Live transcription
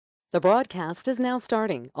The broadcast is now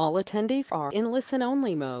starting. All attendees are in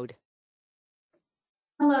listen-only mode.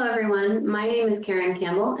 Hello, everyone. My name is Karen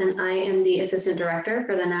Campbell, and I am the Assistant Director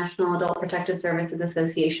for the National Adult Protective Services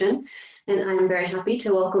Association. And I'm very happy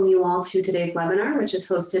to welcome you all to today's webinar, which is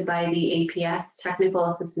hosted by the APS Technical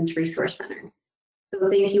Assistance Resource Center. So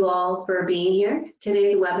thank you all for being here.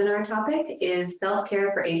 Today's webinar topic is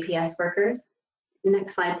self-care for APS workers.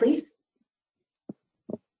 Next slide, please.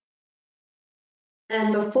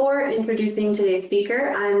 And before introducing today's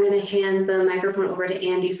speaker, I'm going to hand the microphone over to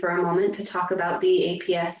Andy for a moment to talk about the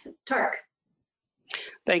APS TARC.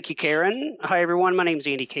 Thank you, Karen. Hi, everyone. My name is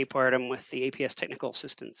Andy Capehart. I'm with the APS Technical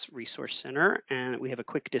Assistance Resource Center, and we have a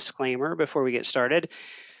quick disclaimer before we get started.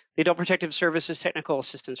 The Adult Protective Services Technical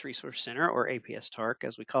Assistance Resource Center, or APS TARC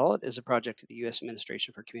as we call it, is a project of the U.S.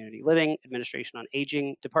 Administration for Community Living, Administration on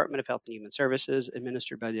Aging, Department of Health and Human Services,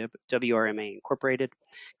 administered by the WRMA Incorporated.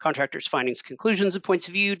 Contractors' findings, conclusions, and points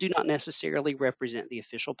of view do not necessarily represent the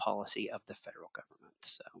official policy of the federal government.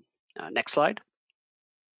 So, next slide.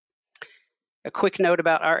 A quick note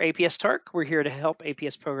about our APS TARC. We're here to help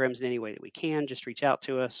APS programs in any way that we can. Just reach out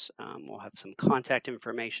to us. We'll have some contact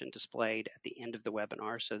information displayed at the end of the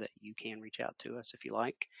webinar so that you can reach out to us if you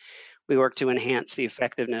like. We work to enhance the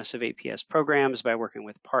effectiveness of APS programs by working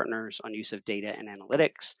with partners on use of data and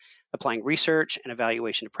analytics, applying research and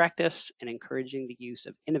evaluation to practice, and encouraging the use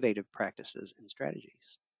of innovative practices and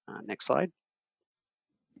strategies. Next slide.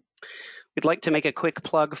 We'd like to make a quick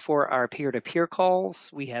plug for our peer-to-peer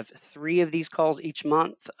calls. We have 3 of these calls each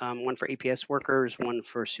month, one for APS workers, one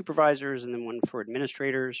for supervisors, and then one for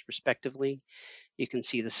administrators, respectively. You can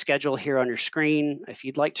see the schedule here on your screen. If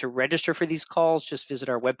you'd like to register for these calls, just visit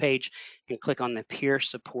our webpage and click on the peer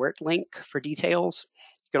support link for details.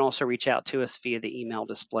 You can also reach out to us via the email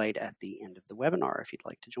displayed at the end of the webinar. If you'd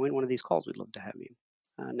like to join one of these calls, we'd love to have you.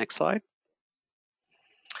 Next slide.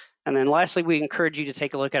 And then lastly, we encourage you to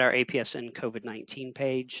take a look at our APS and COVID-19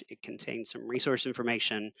 page. It contains some resource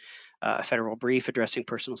information, a federal brief addressing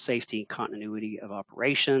personal safety, continuity of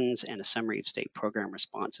operations, and a summary of state program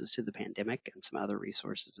responses to the pandemic, and some other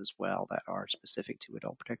resources as well that are specific to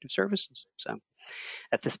adult protective services. So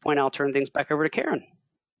at this point, I'll turn things back over to Karen.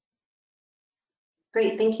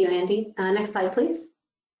 Great, thank you, Andy. Next slide, please.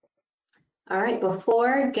 All right,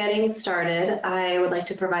 before getting started, I would like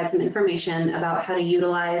to provide some information about how to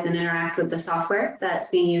utilize and interact with the software that's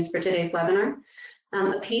being used for today's webinar.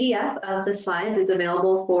 A PDF of the slides is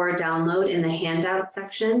available for download in the handout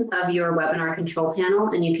section of your webinar control panel,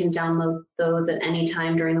 and you can download those at any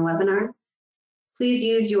time during the webinar. Please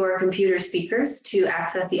use your computer speakers to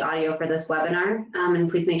access the audio for this webinar, and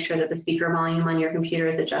please make sure that the speaker volume on your computer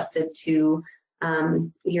is adjusted to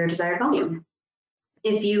your desired volume.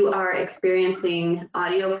 If you are experiencing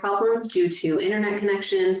audio problems due to internet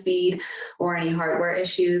connection, speed, or any hardware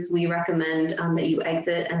issues, we recommend that you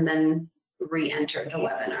exit and then re-enter the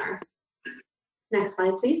webinar. Next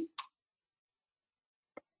slide, please.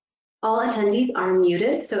 All attendees are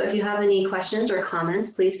muted, so if you have any questions or comments,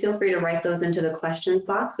 please feel free to write those into the questions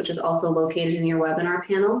box, which is also located in your webinar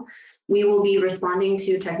panel. We will be responding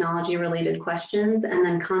to technology-related questions, and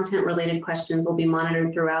then content-related questions will be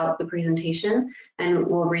monitored throughout the presentation, and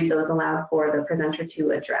we'll read those aloud for the presenter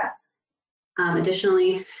to address.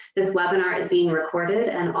 Additionally, this webinar is being recorded,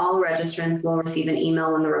 and all registrants will receive an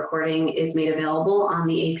email when the recording is made available on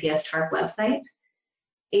the APS TARC website.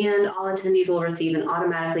 And all attendees will receive an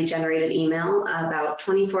automatically generated email about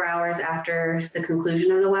 24 hours after the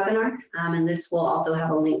conclusion of the webinar, and this will also have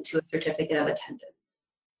a link to a certificate of attendance.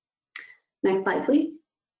 Next slide, please.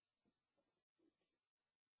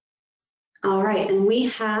 All right, and we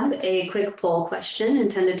have a quick poll question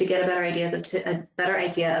intended to get a better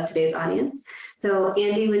idea of today's audience. So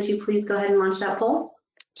Andy, would you please go ahead and launch that poll?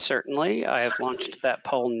 Certainly, I have launched that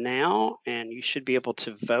poll now, and you should be able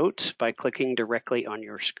to vote by clicking directly on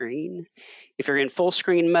your screen. If you're in full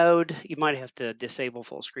screen mode, you might have to disable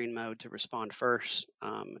full screen mode to respond first.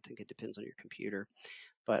 I think it depends on your computer.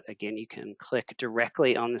 But again, you can click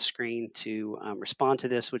directly on the screen to respond to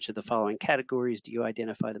this. Which of the following categories do you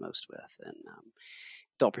identify the most with? And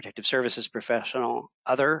adult protective services professional,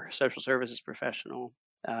 other social services professional,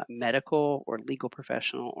 medical or legal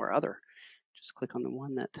professional, or other. Just click on the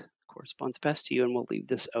one that corresponds best to you, and we'll leave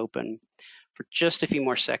this open for just a few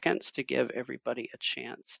more seconds to give everybody a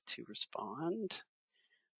chance to respond.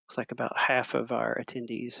 Looks like about half of our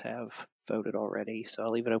attendees have voted already, so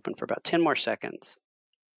I'll leave it open for about 10 more seconds.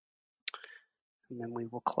 And then we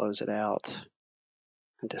will close it out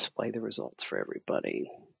and display the results for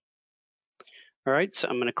everybody. All right, so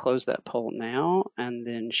I'm going to close that poll now and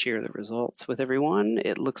then share the results with everyone.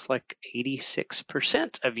 It looks like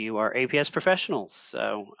 86% of you are APS professionals.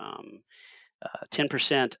 So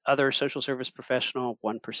 10% other social service professional,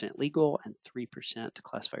 1% legal, and 3% to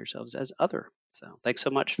classify yourselves as other. So thanks so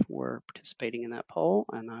much for participating in that poll,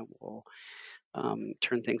 and I will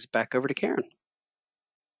turn things back over to Karen.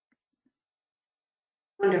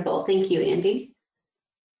 Wonderful. Thank you, Andy.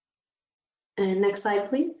 And next slide,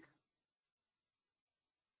 please.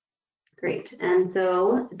 Great. And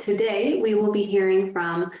so today we will be hearing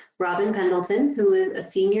from Robin Pendleton, who is a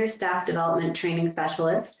senior staff development training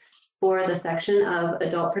specialist for the section of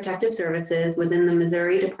adult protective services within the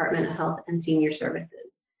Missouri Department of Health and Senior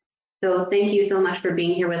Services. So thank you so much for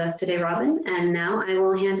being here with us today, Robin. And now I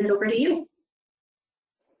will hand it over to you.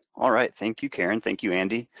 All right. Thank you, Karen. Thank you,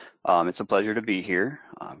 Andy. It's a pleasure to be here.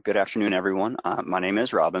 Good afternoon, everyone. My name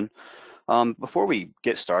is Robin. Before we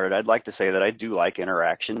get started, I'd like to say that I do like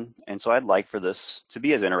interaction, and so I'd like for this to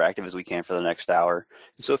be as interactive as we can for the next hour.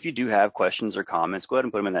 And so if you do have questions or comments, go ahead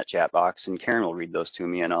and put them in that chat box, and Karen will read those to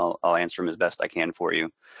me, and I'll answer them as best I can for you.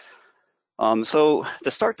 So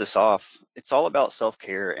to start this off, it's all about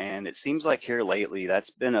self-care, and it seems like here lately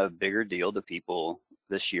that's been a bigger deal to people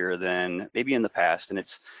this year than maybe in the past. And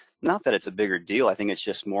it's not that it's a bigger deal. I think it's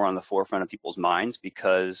just more on the forefront of people's minds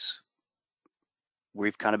because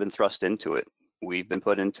we've kind of been thrust into it. We've been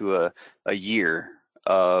put into a year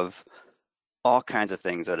of all kinds of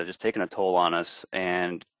things that have just taken a toll on us,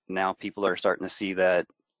 and now people are starting to see that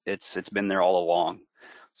it's been there all along.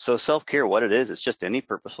 So self-care, what it is, it's just any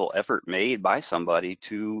purposeful effort made by somebody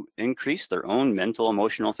to increase their own mental,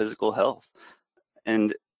 emotional, physical health.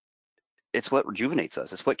 And it's what rejuvenates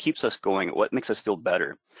us. It's what keeps us going. What makes us feel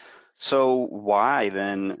better. So why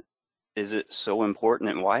then is it so important,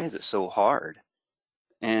 and why is it so hard?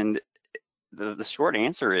 And the short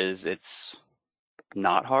answer is it's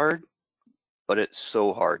not hard, but it's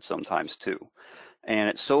so hard sometimes too. And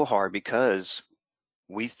it's so hard because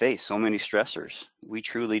we face so many stressors. We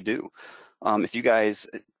truly do. If you guys,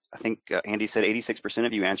 I think Andy said 86%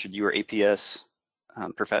 of you answered you were APS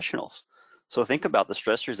professionals. So think about the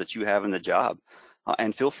stressors that you have in the job.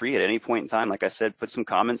 And feel free at any point in time, like I said, put some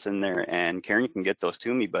comments in there, and Karen can get those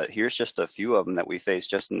to me, but here's just a few of them that we face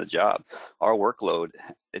just in the job. Our workload,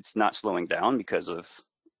 it's not slowing down because of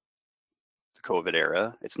the COVID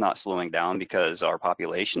era. It's not slowing down because our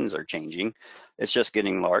populations are changing. It's just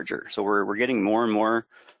getting larger. So we're getting more and more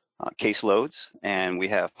caseloads, and we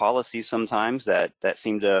have policies sometimes that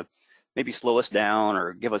seem to maybe slow us down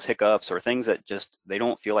or give us hiccups or things that just they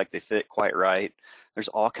don't feel like they fit quite right. There's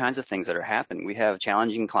all kinds of things that are happening. We have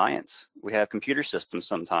challenging clients. We have computer systems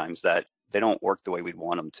sometimes that they don't work the way we'd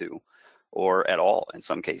want them to, or at all in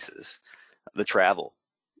some cases. The travel,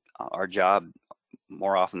 our job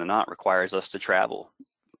more often than not requires us to travel.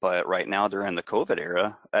 But right now during the COVID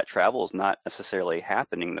era, that travel is not necessarily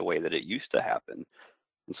happening the way that it used to happen.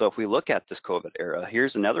 And so if we look at this COVID era,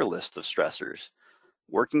 here's another list of stressors.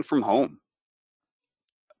 Working from home.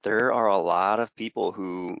 There are a lot of people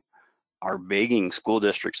who are begging school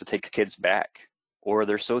districts to take kids back, or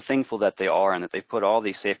they're so thankful that they are and that they put all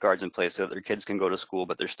these safeguards in place so that their kids can go to school,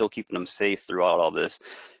 but they're still keeping them safe throughout all this.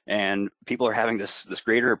 And people are having this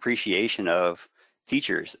greater appreciation of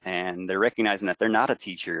teachers, and they're recognizing that they're not a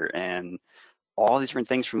teacher, and all these different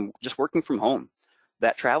things from just working from home.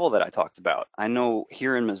 That travel that I talked about, I know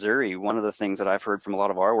here in Missouri, one of the things that I've heard from a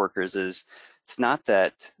lot of our workers is it's not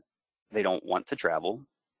that they don't want to travel,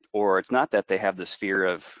 or it's not that they have this fear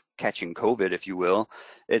of catching COVID, if you will.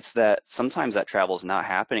 It's that sometimes that travel is not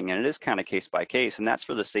happening, and it is kind of case by case, and that's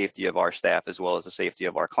for the safety of our staff as well as the safety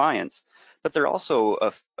of our clients. But they're also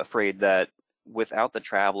afraid that without the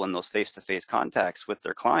travel and those face-to-face contacts with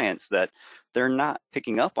their clients, that they're not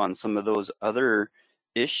picking up on some of those other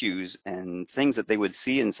issues and things that they would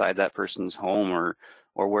see inside that person's home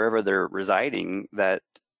or wherever they're residing that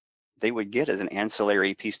they would get as an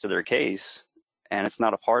ancillary piece to their case, and it's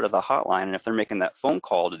not a part of the hotline. And if they're making that phone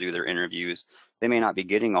call to do their interviews, they may not be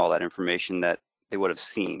getting all that information that they would have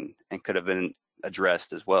seen and could have been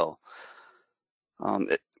addressed as well.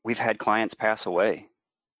 We've had clients pass away.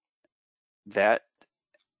 That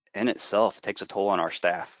in itself takes a toll on our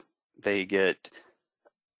staff. They get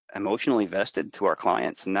emotionally vested to our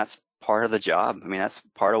clients, and that's part of the job. I mean, that's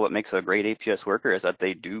part of what makes a great APS worker is that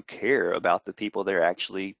they do care about the people they're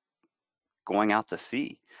actually going out to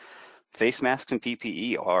see. Face masks and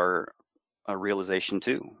PPE are a realization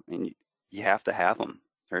too, and you have to have them.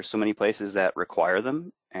 There are so many places that require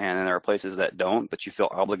them, and there are places that don't, but you feel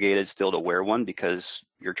obligated still to wear one because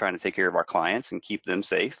you're trying to take care of our clients and keep them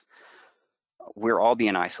safe. We're all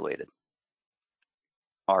being isolated.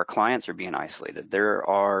 our clients are being isolated. There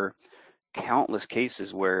are countless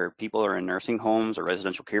cases where people are in nursing homes or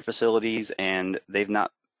residential care facilities and they've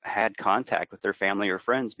not had contact with their family or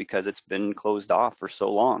friends because it's been closed off for so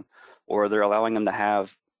long, or they're allowing them to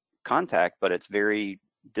have contact, but it's very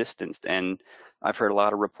distanced. And I've heard a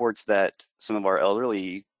lot of reports that some of our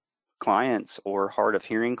elderly clients or hard of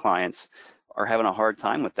hearing clients are having a hard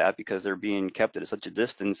time with that because they're being kept at such a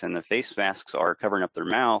distance and the face masks are covering up their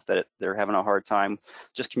mouth that they're having a hard time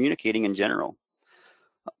just communicating in general.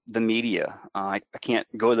 The media, I can't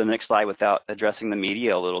go to the next slide without addressing the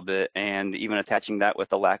media a little bit and even attaching that with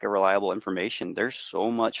the lack of reliable information. There's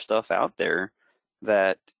so much stuff out there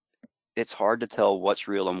that it's hard to tell what's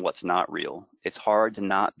real and what's not real. It's hard to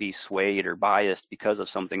not be swayed or biased because of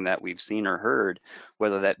something that we've seen or heard,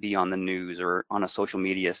 whether that be on the news or on a social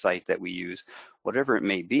media site that we use, whatever it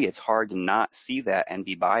may be. It's hard to not see that and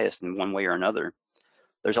be biased in one way or another.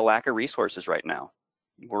 There's a lack of resources right now.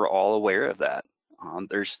 We're all aware of that.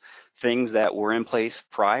 There's things that were in place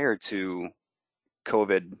prior to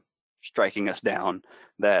COVID striking us down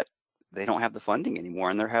that they don't have the funding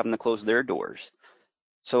anymore and they're having to close their doors.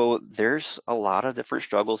 So there's a lot of different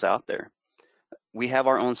struggles out there. We have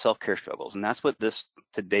our own self-care struggles, and that's what this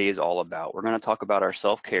today is all about. We're going to talk about our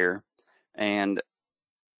self-care and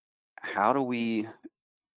how do we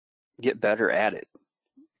get better at it?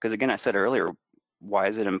 Because again, I said earlier, why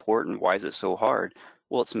is it important? Why is it so hard?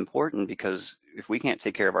 Well, it's important because if we can't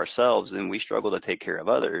take care of ourselves, then we struggle to take care of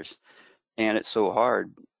others. And it's so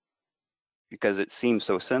hard because it seems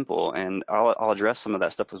so simple. And I'll address some of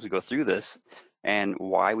that stuff as we go through this and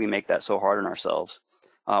why we make that so hard on ourselves.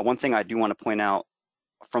 One thing I do want to point out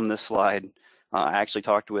from this slide, I actually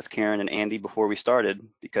talked with Karen and Andy before we started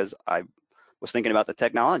because I was thinking about the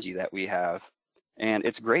technology that we have. And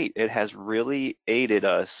it's great. It has really aided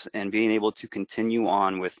us in being able to continue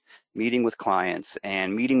on with meeting with clients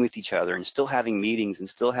and meeting with each other and still having meetings and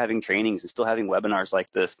still having trainings and still having webinars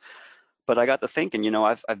like this. But I got to thinking,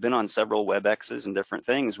 I've been on several WebExes and different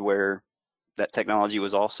things where that technology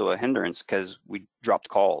was also a hindrance because we dropped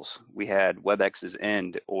calls. We had WebExes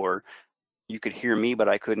end, or you could hear me, but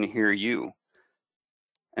I couldn't hear you.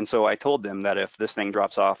 And so I told them that if this thing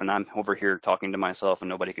drops off and I'm over here talking to myself and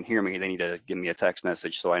nobody can hear me, they need to give me a text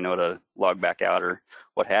message so I know to log back out or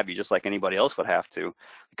what have you, just like anybody else would have to,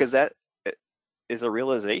 because that is a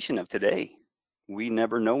realization of today. We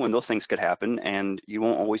never know when those things could happen, and you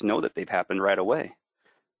won't always know that they've happened right away.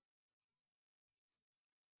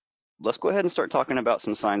 Let's go ahead and start talking about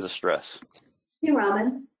some signs of stress. Hey,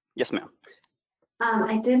 Robin. Yes, ma'am.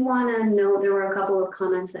 I did want to note there were a couple of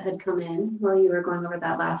comments that had come in while you were going over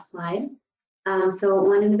that last slide. So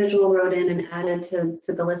one individual wrote in and added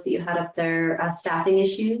to the list that you had up there, staffing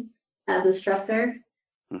issues as a stressor.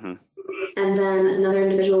 Mm-hmm. And then another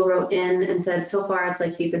individual wrote in and said, so far it's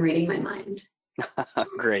like you've been reading my mind.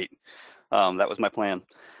 Great. That was my plan.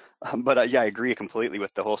 But yeah, I agree completely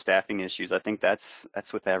with the whole staffing issues. I think that's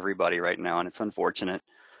with everybody right now, and it's unfortunate.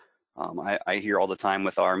 I hear all the time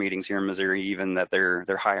with our meetings here in Missouri, even that they're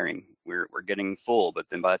hiring. We're getting full, but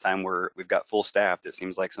then by the time we've got full staffed, it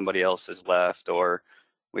seems like somebody else has left, or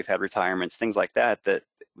we've had retirements, things like that.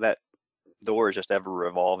 That door is just ever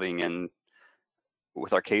revolving, and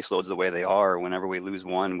with our caseloads the way they are, whenever we lose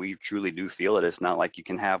one, we truly do feel it. It's not like you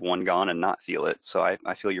can have one gone and not feel it. So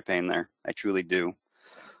I feel your pain there. I truly do.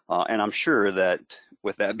 And I'm sure that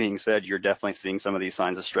with that being said, you're definitely seeing some of these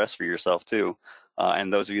signs of stress for yourself too.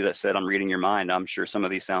 And those of you that said, I'm reading your mind, I'm sure some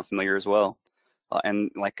of these sound familiar as well.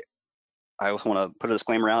 And like, I also want to put a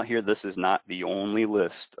disclaimer out here. This is not the only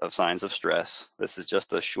list of signs of stress. This is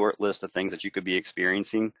just a short list of things that you could be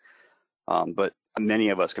experiencing. But many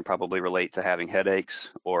of us can probably relate to having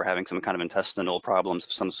headaches or having some kind of intestinal problems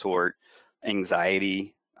of some sort,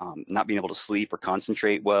 anxiety, not being able to sleep or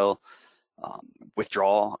concentrate well,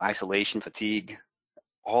 withdrawal, isolation, fatigue,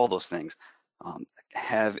 all those things.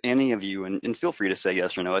 Have any of you, and feel free to say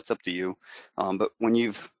yes or no, it's up to you, but when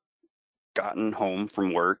you've gotten home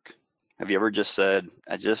from work, have you ever just said,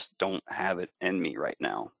 I just don't have it in me right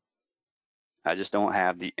now? I just don't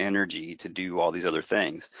have the energy to do all these other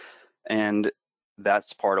things. And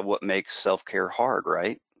that's part of what makes self-care hard,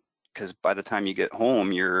 right? Because by the time you get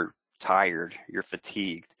home, you're tired, you're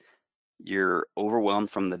fatigued, you're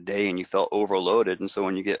overwhelmed from the day, and you felt overloaded. And so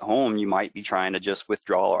when you get home, you might be trying to just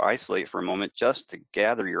withdraw or isolate for a moment just to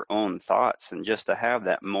gather your own thoughts and just to have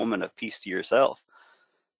that moment of peace to yourself.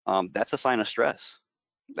 That's a sign of stress.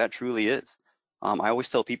 That truly is. I always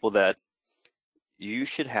tell people that you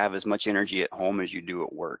should have as much energy at home as you do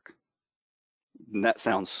at work. And that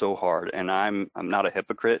sounds so hard, and I'm not a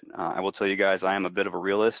hypocrite. I will tell you guys, I am a bit of a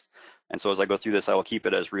realist, and so as I go through this, I will keep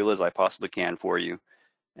it as real as I possibly can for you.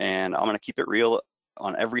 And I'm going to keep it real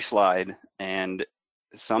on every slide. And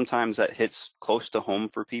sometimes that hits close to home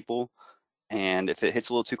for people. And if it hits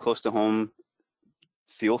a little too close to home,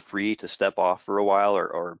 feel free to step off for a while,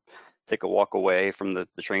 or take a walk away from the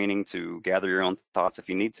training to gather your own thoughts if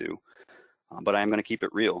you need to. But I'm going to keep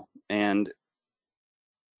it real. And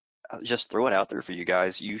just throw it out there for you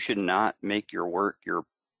guys. You should not make your work your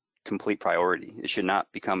complete priority. It should not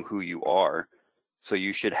become who you are. So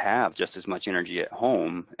you should have just as much energy at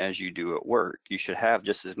home as you do at work. You should have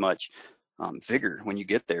just as much vigor when you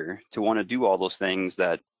get there to want to do all those things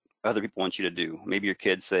that other people want you to do. Maybe your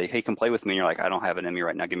kids say, hey, come play with me. And you're like, I don't have it in me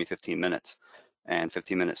right now. Give me 15 minutes. And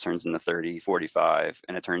 15 minutes turns into 30, 45,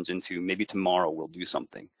 and it turns into maybe tomorrow we'll do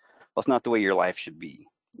something. Well, it's not the way your life should be.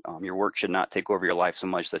 Your work should not take over your life so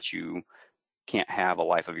much that you can't have a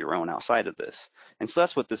life of your own outside of this. And so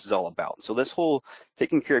that's what this is all about. So this whole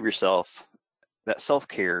taking care of yourself, that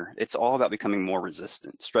self-care, it's all about becoming more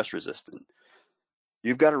resistant, stress resistant.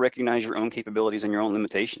 You've got to recognize your own capabilities and your own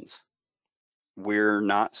limitations. We're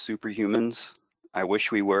not superhumans. I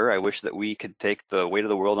wish we were. I wish that we could take the weight of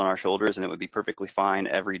the world on our shoulders and it would be perfectly fine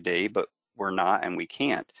every day, but we're not and we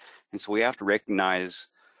can't. And so we have to recognize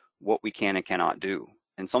what we can and cannot do.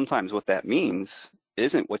 And sometimes what that means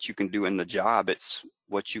isn't what you can do in the job, it's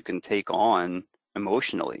what you can take on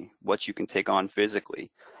emotionally, what you can take on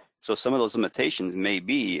physically. So some of those limitations may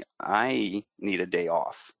be, I need a day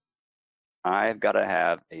off. I've got to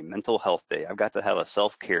have a mental health day. I've got to have a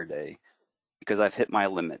self-care day because I've hit my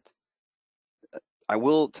limit. I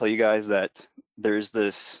will tell you guys that there's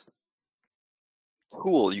this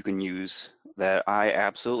tool you can use that I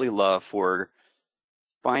absolutely love for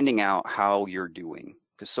finding out how you're doing.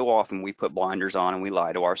 Because so often we put blinders on and we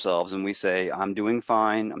lie to ourselves and we say, I'm doing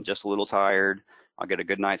fine, I'm just a little tired, I'll get a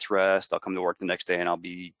good night's rest, I'll come to work the next day and I'll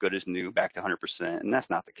be good as new, back to 100%. And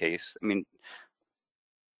that's not the case. I mean,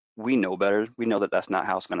 we know better. We know that that's not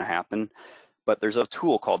how it's going to happen. But there's a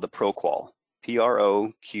tool called the ProQual,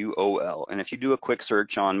 PROQOL. And if you do a quick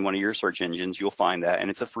search on one of your search engines, you'll find that.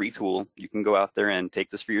 And it's a free tool. You can go out there and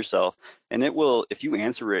take this for yourself. And it will, if you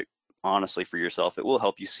answer it honestly for yourself, it will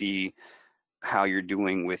help you see how you're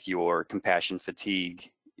doing with your compassion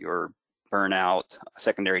fatigue, your burnout,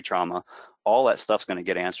 secondary trauma. All that stuff's going to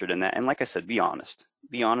get answered in that. And like I said, be honest.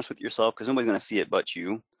 Be honest with yourself because nobody's going to see it but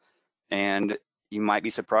you. And you might be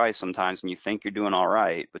surprised sometimes when you think you're doing all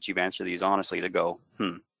right, but you've answered these honestly to go,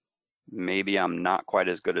 maybe I'm not quite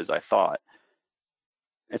as good as I thought.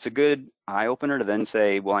 It's a good eye opener to then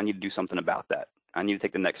say, well, I need to do something about that. I need to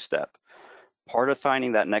take the next step. Part of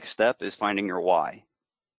finding that next step is finding your why.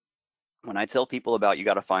 When I tell people about you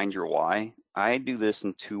got to find your why, I do this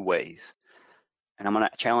in two ways. And I'm going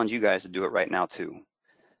to challenge you guys to do it right now too.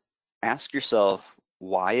 Ask yourself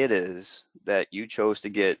why it is that you chose to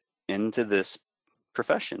get into this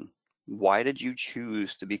profession. Why did you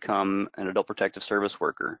choose to become an adult protective service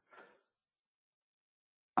worker?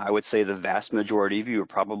 I would say the vast majority of you are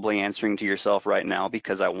probably answering to yourself right now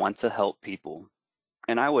because I want to help people.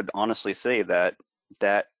 And I would honestly say that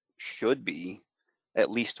that should be at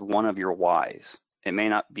least one of your whys. It may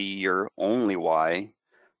not be your only why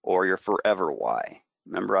or your forever why.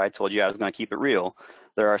 Remember, I told you I was going to keep it real.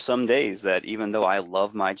 There are some days that even though I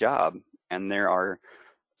love my job and there are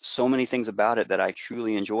so many things about it that I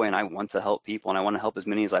truly enjoy and I want to help people and I want to help as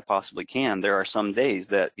many as I possibly can, there are some days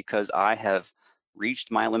that because I have reached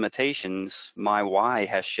my limitations, my why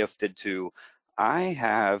has shifted to, I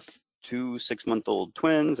have 2 6-month-old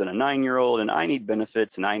twins and a 9-year-old and I need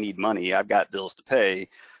benefits and I need money. I've got bills to pay.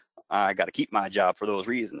 I got to keep my job for those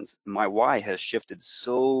reasons. My why has shifted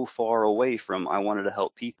so far away from I wanted to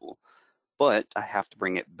help people, but I have to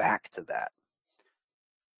bring it back to that.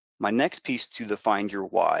 My next piece to the find your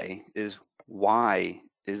why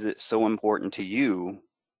is it so important to you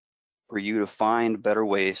for you to find better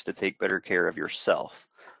ways to take better care of yourself?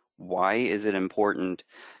 Why is it important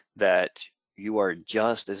that you are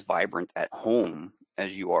just as vibrant at home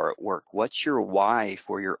as you are at work? What's your why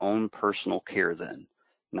for your own personal care then?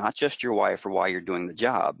 Not just your why for why you're doing the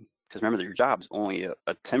job, because remember that your job is only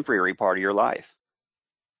a temporary part of your life.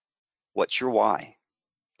 What's your why?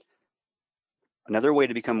 Another way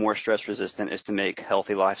to become more stress resistant is to make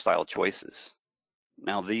healthy lifestyle choices.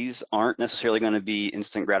 Now, these aren't necessarily going to be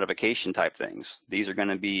instant gratification type things. These are going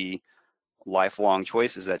to be lifelong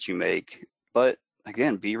choices that you make. But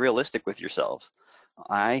again, be realistic with yourselves.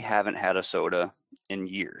 I haven't had a soda in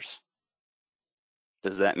years.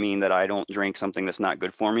 Does that mean that I don't drink something that's not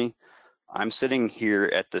good for me? I'm sitting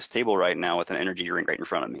here at this table right now with an energy drink right in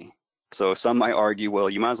front of me. So some might argue, well,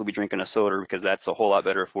 you might as well be drinking a soda because that's a whole lot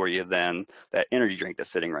better for you than that energy drink that's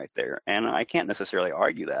sitting right there. And I can't necessarily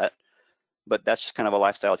argue that. but that's just kind of a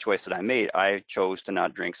lifestyle choice that I made. I chose to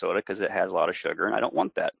not drink soda because it has a lot of sugar, and I don't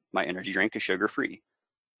want that. My energy drink is sugar free.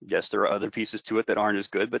 Yes, there are other pieces to it that aren't as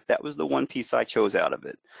good, but that was the one piece I chose out of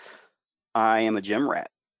it. I am a gym rat.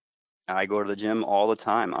 I go to the gym all the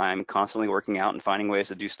time. I'm constantly working out and finding ways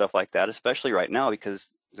to do stuff like that, especially right now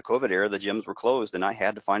because the COVID era, the gyms were closed and I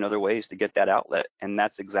had to find other ways to get that outlet. And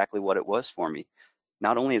that's exactly what it was for me.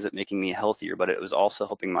 Not only is it making me healthier, but it was also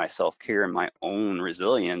helping my self-care and my own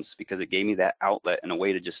resilience because it gave me that outlet and a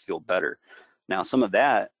way to just feel better. Now, some of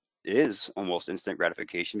that is almost instant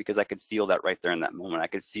gratification because I could feel that right there in that moment. I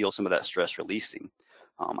could feel some of that stress releasing.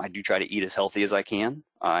 I do try to eat as healthy as I can.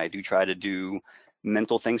 I do try to do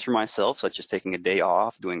mental things for myself, such as taking a day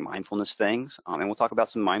off, doing mindfulness things. And we'll talk about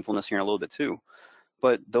some mindfulness here in a little bit too.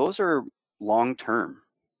 But those are long-term.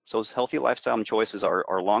 So those healthy lifestyle choices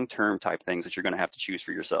are long-term type things that you're going to have to choose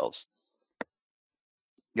for yourselves.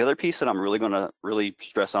 The other piece that I'm really going to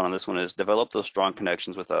stress on this one is develop those strong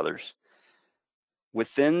connections with others.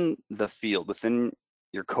 Within the field, within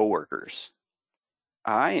your coworkers,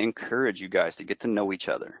 I encourage you guys to get to know each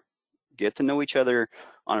other. Get to know each other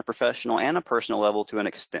on a professional and a personal level to an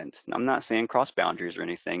extent. I'm not saying cross boundaries or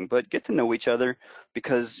anything, but get to know each other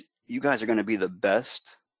because you guys are going to be the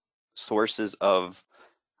best sources of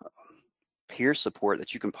peer support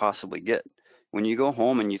that you can possibly get. When you go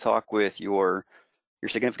home and you talk with your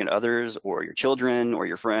significant others or your children or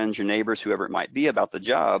your friends, your neighbors, whoever it might be about the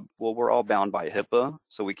job, well, we're all bound by HIPAA,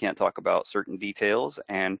 so we can't talk about certain details.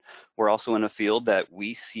 And we're also in a field that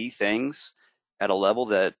we see things at a level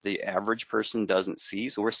that the average person doesn't see.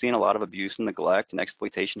 So we're seeing a lot of abuse and neglect and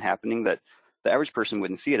exploitation happening that the average person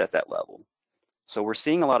wouldn't see it at that level. So we're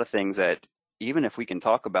seeing a lot of things that even if we can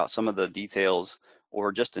talk about some of the details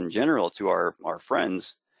or just in general to our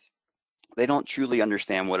friends, they don't truly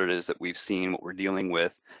understand what it is that we've seen, what we're dealing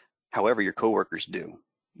with. However, your coworkers do.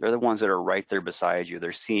 They're the ones that are right there beside you.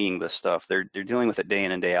 They're seeing this stuff. They're dealing with it day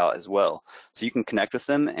in and day out as well. So you can connect with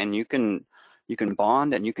them and you can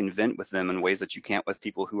bond and you can vent with them in ways that you can't with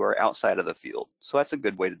people who are outside of the field. So that's a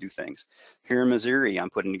good way to do things. Here in Missouri, I'm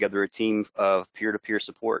putting together a team of peer-to-peer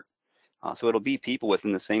support. So it'll be people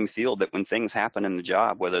within the same field that when things happen in the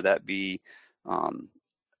job, whether that be an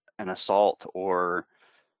assault or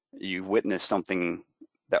you've witnessed something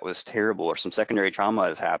that was terrible or some secondary trauma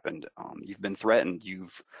has happened, you've been threatened,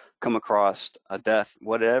 you've come across a death,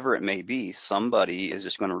 whatever it may be, somebody is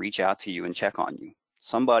just going to reach out to you and check on you.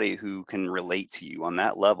 Somebody who can relate to you on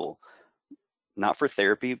that level, not for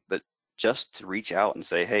therapy, but just to reach out and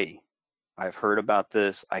say, hey, I've heard about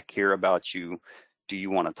this, I care about you, do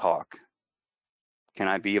you want to talk? Can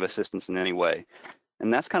I be of assistance in any way?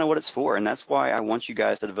 And that's kind of what it's for. And that's why I want you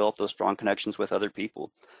guys to develop those strong connections with other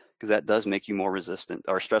people, because that does make you more resistant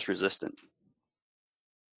or stress resistant.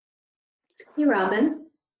 Hey, Robin.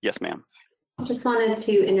 Yes, ma'am. I just wanted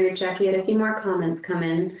to interject. We had a few more comments come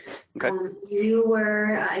in. Okay. You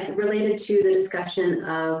were related to the discussion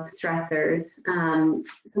of stressors.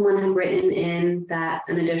 Someone had written in that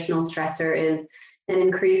an additional stressor is an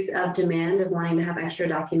increase of demand of wanting to have extra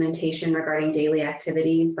documentation regarding daily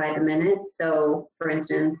activities by the minute. So, for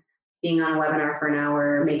instance, being on a webinar for an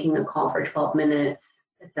hour, making a call for 12 minutes,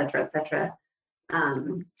 et cetera, et cetera.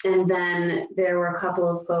 And then there were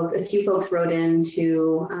a few folks wrote in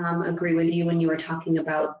to agree with you when you were talking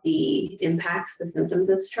about the impacts, the symptoms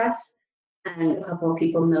of stress. And a couple of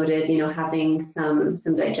people noted, having some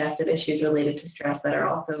digestive issues related to stress that are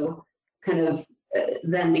also kind of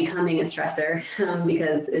then becoming a stressor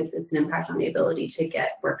because it's an impact on the ability to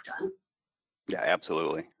get work done. Yeah,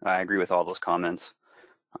 absolutely. I agree with all those comments.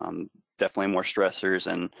 Definitely more stressors.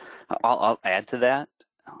 And I'll add to that.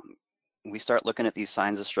 We start looking at these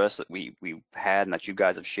signs of stress that we've had and that you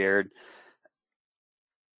guys have shared.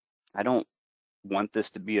 I don't want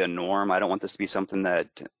this to be a norm. I don't want this to be something that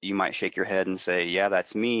you might shake your head and say, yeah,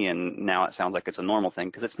 that's me. And now it sounds like it's a normal thing,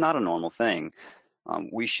 because it's not a normal thing.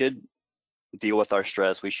 We should deal with our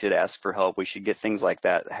stress. We should ask for help. We should get things like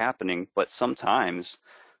that happening. But sometimes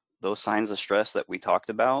those signs of stress that we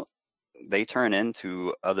talked about, they turn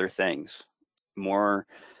into other things. More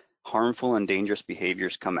harmful and dangerous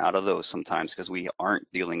behaviors come out of those sometimes because we aren't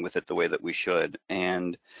dealing with it the way that we should.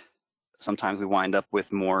 And sometimes we wind up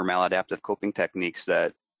with more maladaptive coping techniques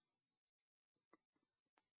that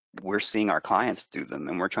we're seeing our clients do them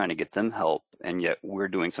and we're trying to get them help, and yet we're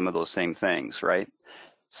doing some of those same things, right?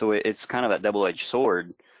 So it's kind of that double-edged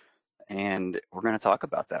sword, and we're going to talk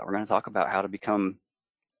about that. We're going to talk about how to become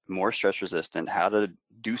more stress resistant, how to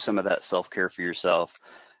do some of that self-care for yourself,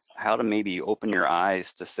 how to maybe open your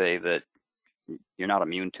eyes to say that you're not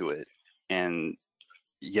immune to it. And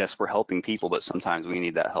yes, we're helping people, but sometimes we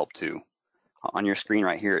need that help too. On your screen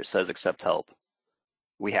right here, it says accept help.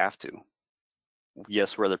 We have to.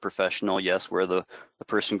 Yes, we're the professional. Yes, we're the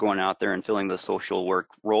person going out there and filling the social work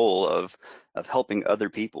role of helping other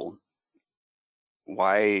people.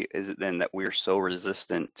 Why is it then that we're so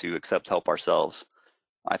resistant to accept help ourselves?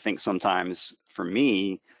 I think sometimes for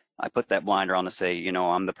me, I put that blinder on to say, you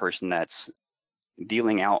know, I'm the person that's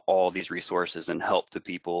dealing out all these resources and help to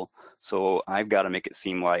people. So I've got to make it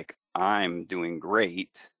seem like I'm doing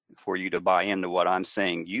great for you to buy into what I'm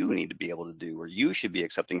saying you need to be able to do, or you should be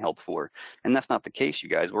accepting help for. And that's not the case, you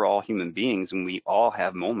guys. We're all human beings, and we all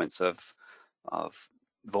have moments of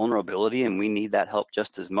vulnerability, and we need that help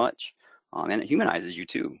just as much. And it humanizes you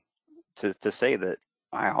too, to say that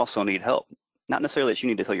I also need help. Not necessarily that you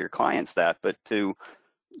need to tell your clients that, but to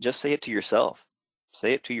just say it to yourself.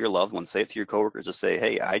 Say it to your loved ones. Say it to your coworkers. To say,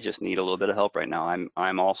 "Hey, I just need a little bit of help right now.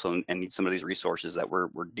 I'm also and need some of these resources that we're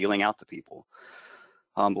dealing out to people."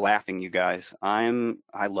 Laughing, you guys.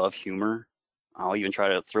 I love humor. I'll even try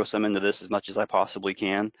to throw some into this as much as I possibly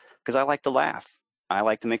can because I like to laugh. I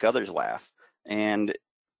like to make others laugh, and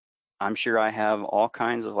I'm sure I have all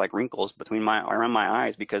kinds of like wrinkles around my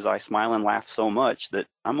eyes because I smile and laugh so much that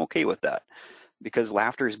I'm okay with that, because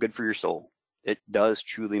laughter is good for your soul. It does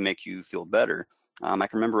truly make you feel better. I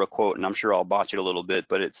can remember a quote, and I'm sure I'll botch it a little bit,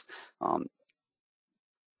 but it's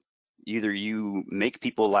either you make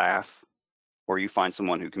people laugh or you find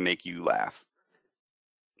someone who can make you laugh.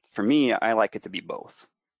 For me, I like it to be both.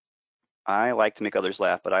 I like to make others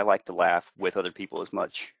laugh, but I like to laugh with other people as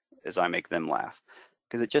much as I make them laugh,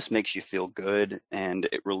 because it just makes you feel good and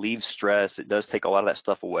it relieves stress. It does take a lot of that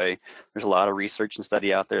stuff away. There's a lot of research and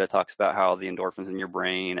study out there that talks about how the endorphins in your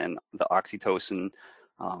brain and the oxytocin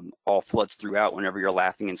all floods throughout whenever you're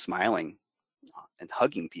laughing and smiling and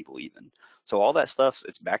hugging people even. So all that stuff,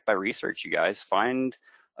 it's backed by research, you guys. Find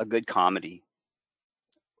a good comedy.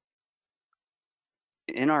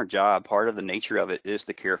 In our job, part of the nature of it is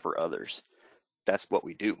to care for others. That's what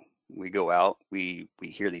we do. We go out, we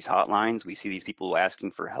hear these hotlines, we see these people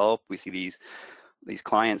asking for help, we see these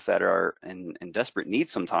clients that are in desperate need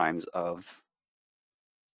sometimes of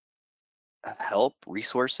help,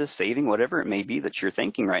 resources, saving, whatever it may be that you're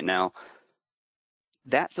thinking right now.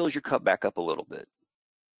 That fills your cup back up a little bit,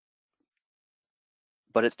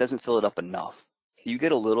 but it doesn't fill it up enough. You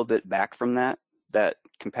get a little bit back from that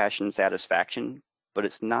compassion and satisfaction, but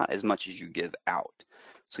it's not as much as you give out.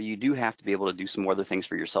 So you do have to be able to do some more other things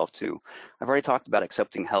for yourself too. I've already talked about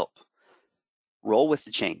accepting help. Roll with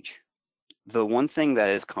the change. The one thing that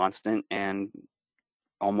is constant and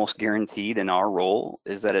almost guaranteed in our role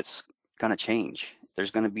is that it's going to change.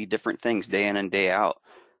 There's going to be different things day in and day out.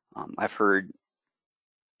 I've heard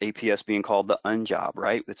APS being called the unjob,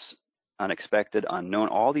 right? It's unexpected, unknown,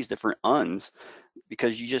 all these different uns,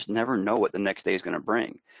 because you just never know what the next day is going to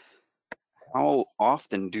bring. How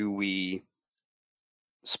often do we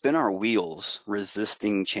spin our wheels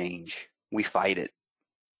resisting change? We fight it.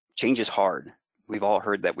 Change is hard. We've all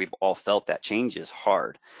heard that. We've all felt that change is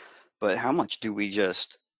hard. But how much do we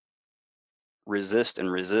just resist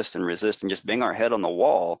and resist and resist and just bang our head on the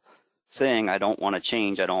wall saying, I don't want to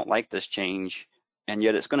change, I don't like this change, and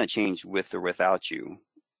yet it's going to change with or without you?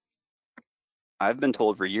 I've been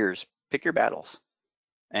told for years, pick your battles.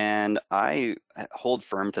 And I hold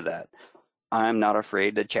firm to that. I'm not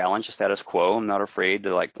afraid to challenge the status quo. I'm not afraid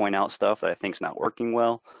to like point out stuff that I think is not working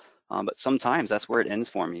well. But sometimes that's where it ends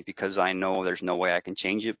for me, because I know there's no way I can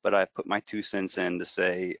change it, but I put my 2 cents in to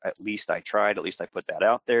say, at least I tried, at least I put that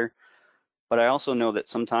out there. But I also know that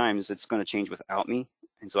sometimes it's going to change without me.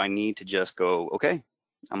 And so I need to just go, okay,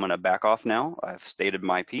 I'm going to back off now. I've stated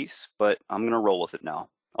my piece, but I'm going to roll with it now.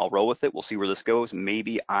 I'll roll with it. We'll see where this goes.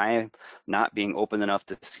 Maybe I'm not being open enough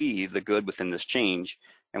to see the good within this change.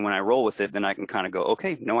 And when I roll with it, then I can kind of go,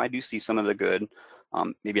 okay, no, I do see some of the good.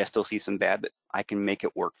 Maybe I still see some bad, but I can make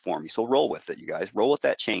it work for me. So roll with it, you guys. Roll with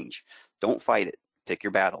that change. Don't fight it. Pick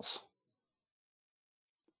your battles.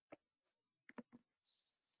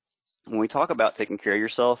 When we talk about taking care of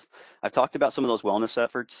yourself, I've talked about some of those wellness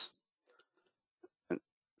efforts.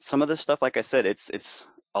 Some of this stuff, like I said, it's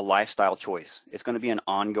a lifestyle choice. It's going to be an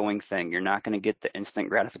ongoing thing. You're not going to get the instant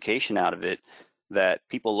gratification out of it that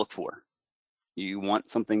people look for. You want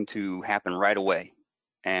something to happen right away.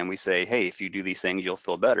 And we say, hey, if you do these things, you'll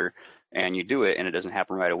feel better. And you do it, and it doesn't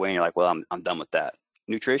happen right away. And you're like, well, I'm done with that.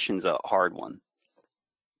 Nutrition's a hard one.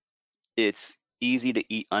 It's easy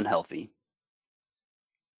to eat unhealthy.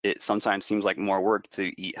 It sometimes seems like more work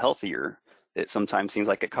to eat healthier. It sometimes seems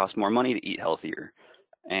like it costs more money to eat healthier.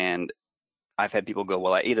 And I've had people go,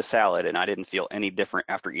 well, I ate a salad and I didn't feel any different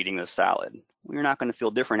after eating the salad. Well, you're not going to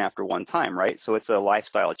feel different after one time, right? So it's a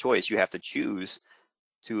lifestyle choice. You have to choose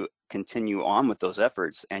to continue on with those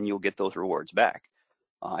efforts, and you'll get those rewards back.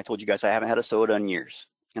 I told you guys I haven't had a soda in years,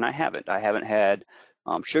 and I haven't had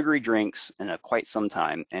sugary drinks in quite some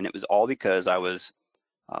time, and it was all because I was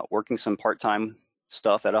working some part-time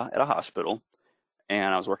stuff at a hospital,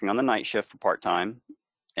 and I was working on the night shift for part-time,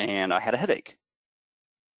 and I had a headache.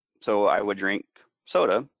 So I would drink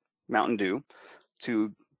soda, Mountain Dew,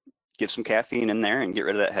 to get some caffeine in there and get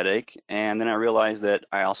rid of that headache. And then I realized that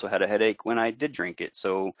I also had a headache when I did drink it.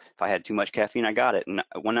 So if I had too much caffeine, I got it. And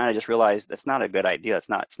one night I just realized that's not a good idea. It's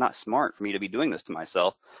not smart for me to be doing this to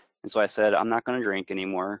myself. And so I said, I'm not going to drink any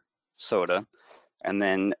more soda. And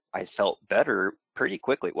then I felt better pretty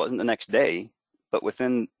quickly. It wasn't the next day, but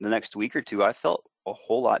within the next week or two, I felt a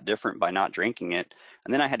whole lot different by not drinking it.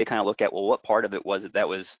 And then I had to kind of look at, well, what part of it was it that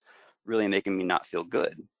was really making me not feel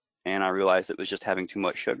good? And I realized it was just having too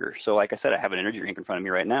much sugar. So like I said, I have an energy drink in front of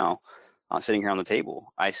me right now, sitting here on the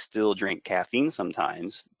table. I still drink caffeine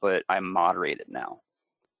sometimes, but I moderate it now.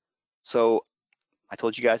 So I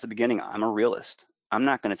told you guys at the beginning, I'm a realist. I'm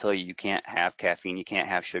not going to tell you you can't have caffeine, you can't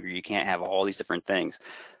have sugar, you can't have all these different things.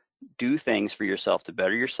 Do things for yourself to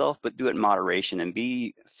better yourself, but do it in moderation and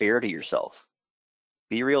be fair to yourself.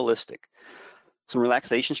 Be realistic. Some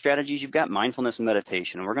relaxation strategies, you've got mindfulness and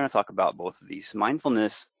meditation, and we're going to talk about both of these.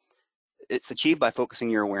 Mindfulness, it's achieved by focusing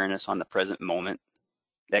your awareness on the present moment,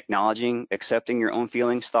 acknowledging, accepting your own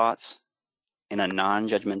feelings, thoughts in a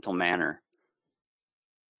non-judgmental manner.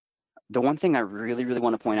 The one thing I really, really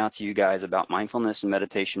want to point out to you guys about mindfulness and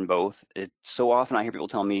meditation both, so often I hear people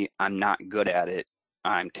tell me I'm not good at it,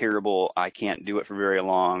 I'm terrible, I can't do it for very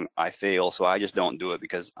long, I fail, so I just don't do it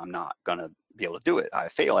because I'm not going to be able to do it. I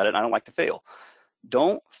fail at it, and I don't like to fail.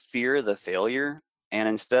 Don't fear the failure, and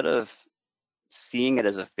instead of seeing it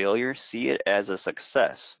as a failure, see it as a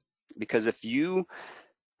success. Because if you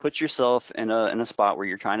put yourself in a spot where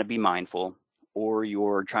you're trying to be mindful, or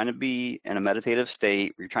you're trying to be in a meditative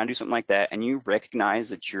state, or you're trying to do something like that, and you recognize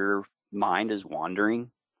that your mind is wandering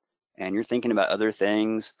and you're thinking about other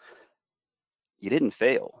things, you didn't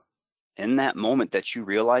fail. In that moment that you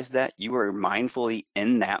realize that, you are mindfully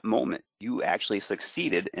in that moment. You actually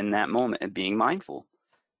succeeded in that moment of being mindful.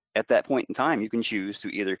 At that point in time, you can choose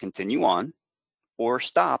to either continue on or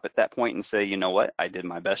stop at that point and say, you know what, I did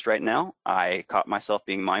my best right now. I caught myself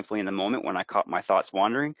being mindfully in the moment when I caught my thoughts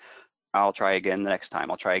wandering. I'll try again the next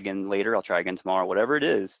time. I'll try again later. I'll try again tomorrow, whatever it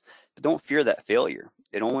is. But don't fear that failure.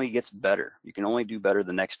 It only gets better. You can only do better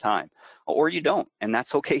the next time, or you don't, and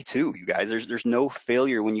that's okay too, you guys. There's no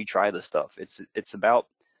failure when you try this stuff. It's about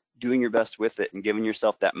doing your best with it and giving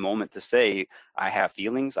yourself that moment to say, I have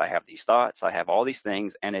feelings, I have these thoughts, I have all these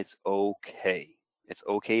things, and it's okay. It's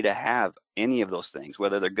okay to have any of those things,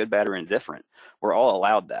 whether they're good, bad, or indifferent. We're all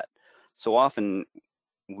allowed that. So often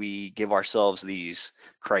we give ourselves these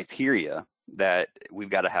criteria that we've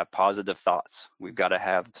got to have positive thoughts. We've got to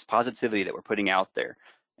have positivity that we're putting out there.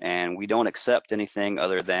 And we don't accept anything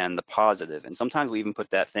other than the positive. And sometimes we even put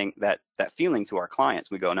that feeling to our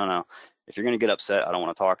clients. We go, no, if you're going to get upset, I don't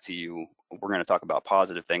want to talk to you. We're going to talk about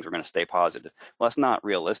positive things. We're going to stay positive. Well, that's not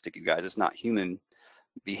realistic, you guys. It's not human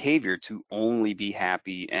behavior to only be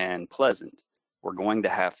happy and pleasant. We're going to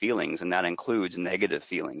have feelings, and that includes negative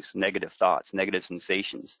feelings, negative thoughts, negative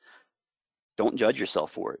sensations. Don't judge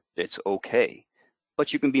yourself for it. It's okay.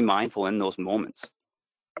 But you can be mindful in those moments.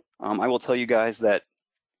 I will tell you guys that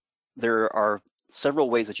there are several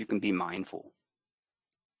ways that you can be mindful.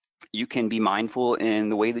 You can be mindful in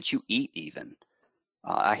the way that you eat even.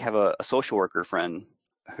 I have a social worker friend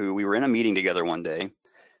who we were in a meeting together one day,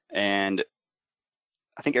 and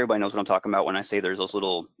I think everybody knows what I'm talking about when I say there's those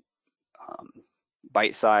little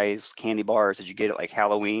bite-sized candy bars that you get at like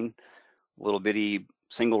Halloween, little bitty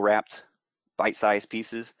single wrapped bite-sized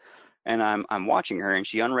pieces. And I'm watching her, and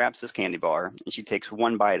she unwraps this candy bar and she takes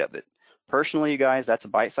one bite of it. Personally, you guys, that's a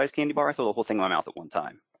bite-sized candy bar. I throw the whole thing in my mouth at one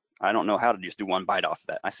time. I don't know how to just do one bite off of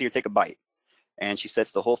that. I see her take a bite, and she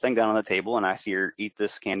sets the whole thing down on the table, and I see her eat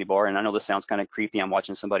this candy bar. And I know this sounds kind of creepy. I'm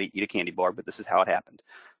watching somebody eat a candy bar, but this is how it happened.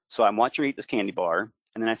 So I'm watching her eat this candy bar,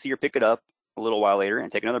 and then I see her pick it up a little while later and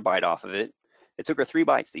take another bite off of it. It took her 3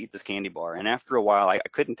 bites to eat this candy bar. And after a while, I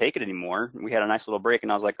couldn't take it anymore. We had a nice little break,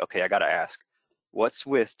 and I was like, okay, I got to ask, what's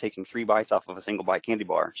with taking 3 bites off of a single bite candy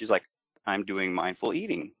bar? She's like, I'm doing mindful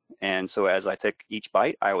eating. And so as I took each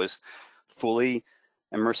bite, I was fully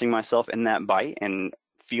immersing myself in that bite and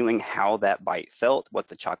feeling how that bite felt, what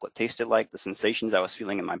the chocolate tasted like, the sensations I was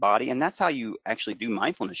feeling in my body. And that's how you actually do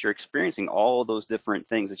mindfulness. You're experiencing all those different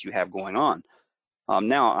things that you have going on.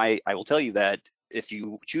 Now, I will tell you that if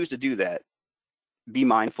you choose to do that, be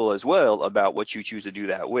mindful as well about what you choose to do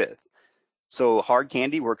that with. So hard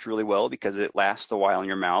candy works really well because it lasts a while in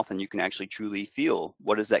your mouth and you can actually truly feel,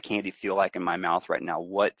 what does that candy feel like in my mouth right now?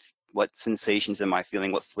 What sensations am I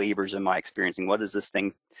feeling? What flavors am I experiencing? What does this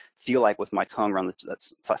thing feel like with my tongue around the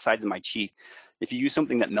sides of my cheek? If you use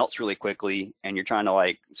something that melts really quickly and you're trying to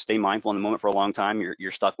like stay mindful in the moment for a long time,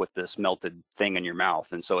 you're stuck with this melted thing in your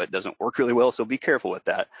mouth, and so it doesn't work really well. So be careful with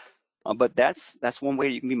that. But that's one way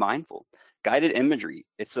you can be mindful. Guided imagery,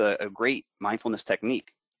 it's a great mindfulness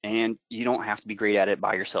technique, and you don't have to be great at it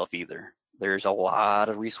by yourself either. There's a lot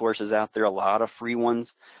of resources out there, a lot of free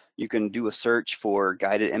ones. You can do a search for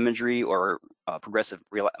guided imagery or progressive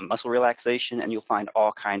muscle relaxation, and you'll find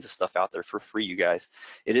all kinds of stuff out there for free, you guys.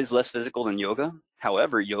 It is less physical than yoga.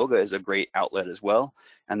 However, yoga is a great outlet as well,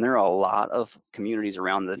 and there are a lot of communities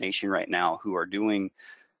around the nation right now who are doing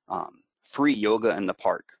free yoga in the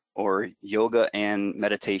park or yoga and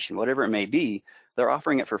meditation, whatever it may be. They're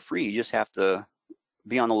offering it for free. You just have to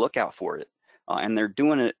be on the lookout for it. And they're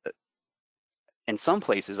doing it in some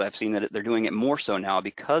places. I've seen that they're doing it more so now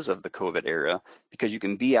because of the COVID era, because you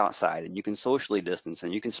can be outside and you can socially distance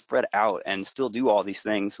and you can spread out and still do all these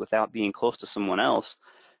things without being close to someone else,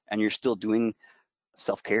 and you're still doing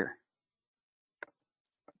self-care.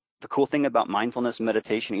 The cool thing about mindfulness and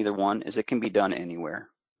meditation, either one, is it can be done anywhere.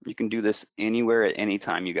 You can do this anywhere at any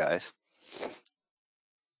time, you guys.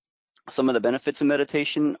 Some of the benefits of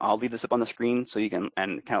meditation, I'll leave this up on the screen so you can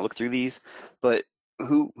kind of look through these, but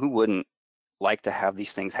who wouldn't like to have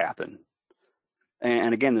these things happen?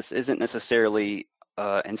 And again, this isn't necessarily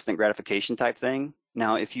instant gratification type thing.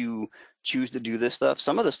 Now, if you choose to do this stuff,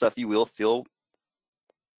 some of the stuff you will feel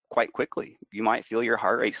quite quickly. You might feel your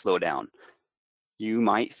heart rate slow down. You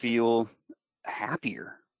might feel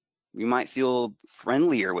happier. You might feel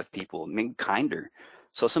friendlier with people, maybe kinder.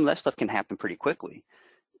 So some of that stuff can happen pretty quickly.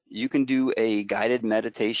 You can do a guided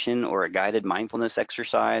meditation or a guided mindfulness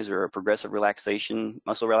exercise or a progressive relaxation,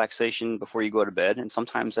 muscle relaxation before you go to bed, and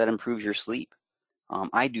sometimes that improves your sleep.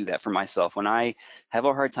 I do that for myself. When I have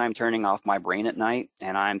a hard time turning off my brain at night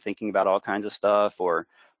and I'm thinking about all kinds of stuff, or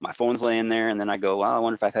my phone's laying there and then I go, well, I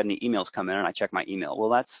wonder if I've had any emails come in, and I check my email. Well,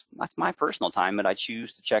 that's my personal time, but I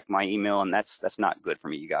choose to check my email, and that's not good for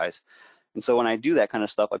me, you guys. And so when I do that kind of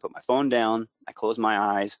stuff, I put my phone down, I close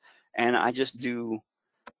my eyes, and I just do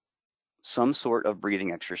some sort of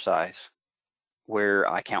breathing exercise where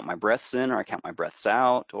I count my breaths in or I count my breaths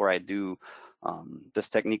out, or I do this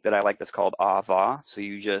technique that I like that's called ah-va. So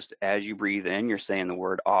you just, as you breathe in, you're saying the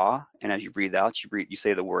word ah, and as you breathe out, you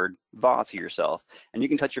say the word va to yourself. And you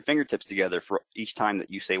can touch your fingertips together for each time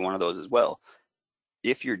that you say one of those as well.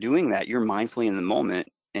 If you're doing that, you're mindfully in the moment,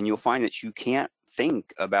 and you'll find that you can't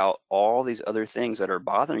think about all these other things that are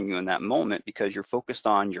bothering you in that moment because you're focused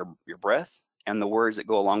on your breath and the words that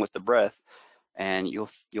go along with the breath, and you'll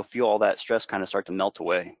feel all that stress kind of start to melt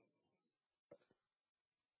away.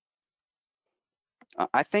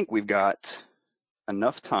 I think we've got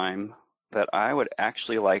enough time that I would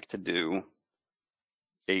actually like to do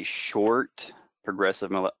a short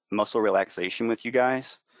progressive muscle relaxation with you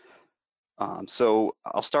guys. So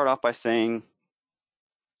I'll start off by saying,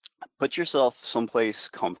 put yourself someplace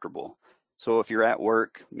comfortable. So if you're at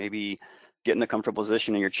work, maybe get in a comfortable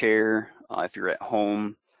position in your chair. If you're at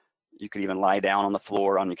home, you could even lie down on the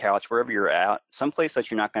floor, on your couch, wherever you're at, someplace that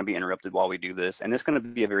you're not going to be interrupted while we do this. And it's going to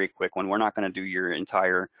be a very quick one. We're not going to do your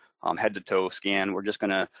entire head to toe scan. We're just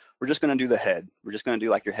going to do the head. We're just going to do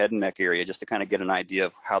like your head and neck area just to kind of get an idea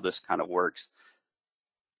of how this kind of works.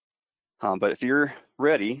 But if you're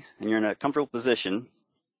ready and you're in a comfortable position,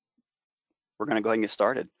 we're going to go ahead and get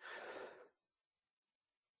started.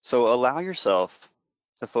 So allow yourself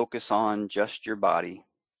to focus on just your body.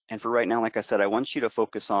 And for right now, like I said, I want you to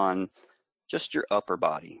focus on just your upper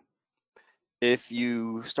body. If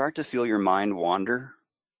you start to feel your mind wander,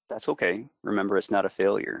 that's okay. Remember, it's not a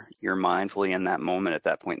failure. You're mindfully in that moment at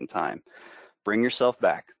that point in time. Bring yourself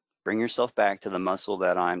back. Bring yourself back to the muscle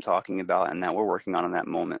that I'm talking about and that we're working on in that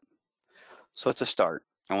moment. So to start,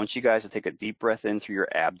 I want you guys to take a deep breath in through your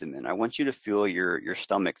abdomen. I want you to feel your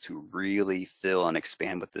stomach to really fill and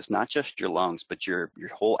expand with this, not just your lungs, but your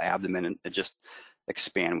whole abdomen, and just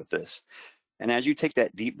expand with this. And as you take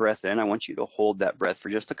that deep breath in, I want you to hold that breath for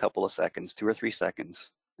just a couple of seconds, 2 or 3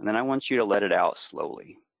 seconds. And then I want you to let it out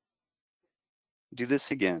slowly. Do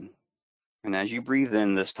this again. And as you breathe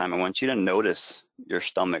in this time, I want you to notice your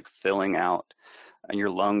stomach filling out and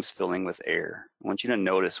your lungs filling with air. I want you to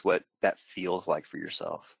notice what that feels like for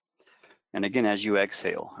yourself. And again, as you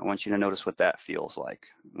exhale, I want you to notice what that feels like.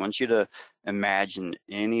 I want you to imagine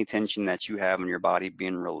any tension that you have in your body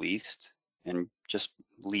being released and just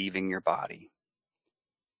leaving your body.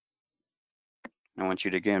 I want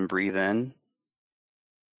you to again breathe in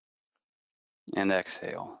And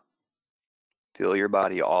exhale. Feel your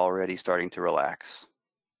body already starting to relax.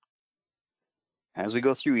 As we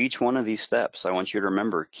go through each one of these steps, I want you to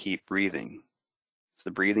remember, keep breathing. So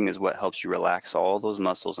the breathing is what helps you relax all those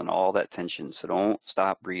muscles and all that tension. So don't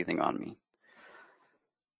stop breathing on me.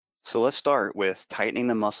 So let's start with tightening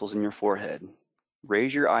the muscles in your forehead.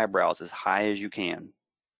 Raise your eyebrows as high as you can.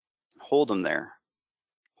 Hold them there.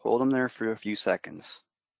 Hold them there for a few seconds.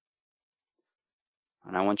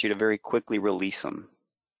 And I want you to very quickly release them.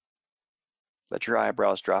 Let your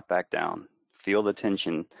eyebrows drop back down. Feel the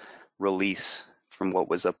tension release from what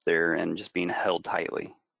was up there and just being held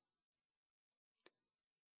tightly.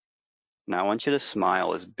 Now I want you to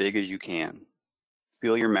smile as big as you can.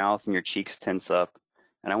 Feel your mouth and your cheeks tense up,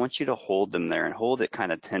 and I want you to hold them there and hold it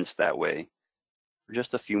kind of tense that way for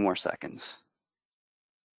just a few more seconds.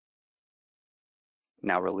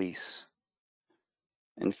 Now release.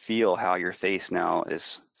 And feel how your face now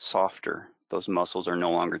is softer. Those muscles are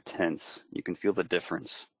no longer tense. You can feel the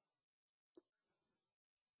difference.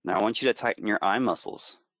 Now I want you to tighten your eye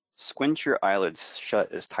muscles. Squint your eyelids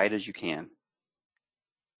shut as tight as you can.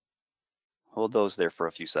 Hold those there for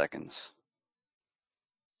a few seconds.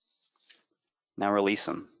 Now release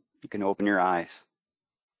them. You can open your eyes.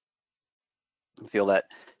 Feel that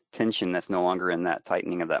tension that's no longer in that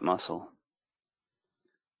tightening of that muscle.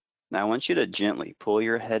 Now I want you to gently pull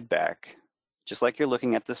your head back, just like you're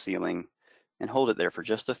looking at the ceiling, and hold it there for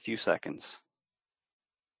just a few seconds.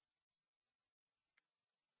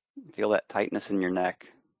 Feel that tightness in your neck.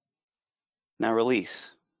 Now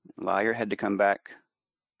release. Allow your head to come back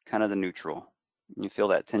kind of to neutral. You feel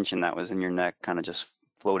that tension that was in your neck kind of just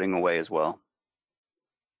floating away as well.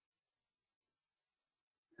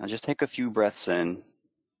 Now just take a few breaths in.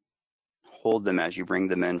 Hold them as you bring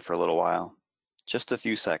them in for a little while. Just a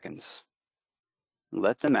few seconds.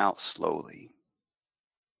 Let them out slowly.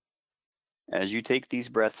 As you take these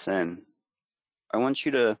breaths in, I want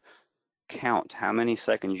you to count how many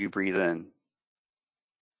seconds you breathe in.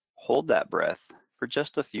 Hold that breath for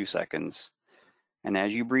just a few seconds. And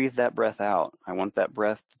as you breathe that breath out, I want that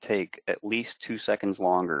breath to take at least 2 seconds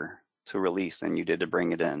longer to release than you did to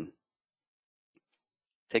bring it in.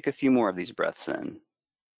 Take a few more of these breaths in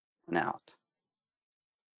and out.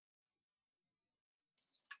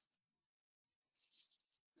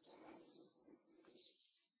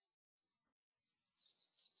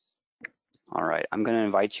 All right, I'm going to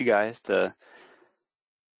invite you guys to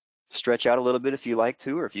stretch out a little bit if you like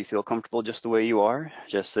to, or if you feel comfortable just the way you are.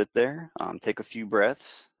 Just sit there, take a few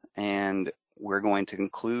breaths, and we're going to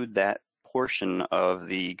conclude that portion of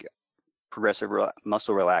the progressive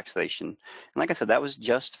muscle relaxation. And like I said, that was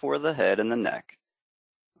just for the head and the neck,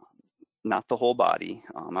 not the whole body.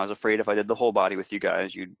 I was afraid if I did the whole body with you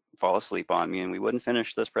guys, you'd fall asleep on me and we wouldn't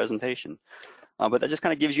finish this presentation. But that just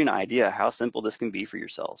kind of gives you an idea how simple this can be for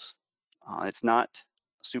yourselves. It's not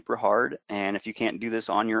super hard, and if you can't do this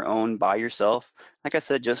on your own by yourself, like I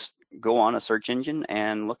said, just go on a search engine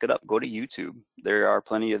and look it up. Go to YouTube. There are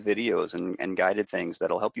plenty of videos and guided things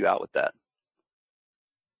that'll help you out with that.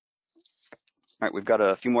 All right, we've got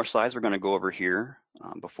a few more slides we're going to go over here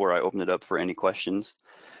before I open it up for any questions.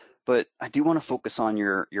 But I do want to focus on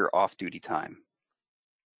your off-duty time.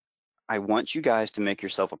 I want you guys to make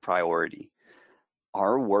yourself a priority.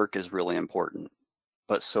 Our work is really important,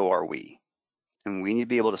 but so are we. And we need to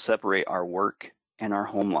be able to separate our work and our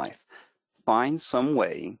home life. Find some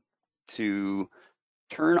way to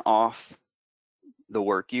turn off the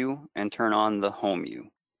work you and turn on the home you.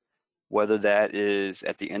 Whether that is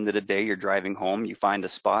at the end of the day, you're driving home, you find a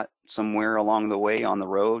spot somewhere along the way on the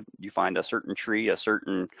road, you find a certain tree, a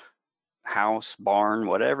certain house, barn,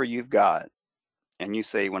 whatever you've got, and you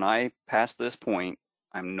say, when I pass this point,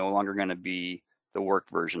 I'm no longer going to be the work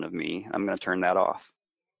version of me. I'm going to turn that off.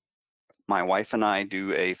 My wife and I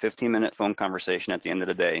do a 15-minute phone conversation at the end of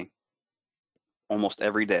the day, almost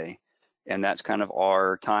every day. And that's kind of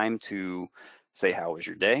our time to say, how was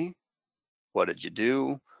your day? What did you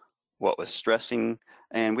do? What was stressing?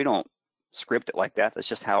 And we don't script it like that. That's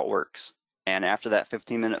just how it works. And after that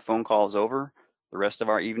 15-minute phone call is over, the rest of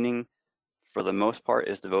our evening, for the most part,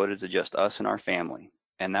 is devoted to just us and our family.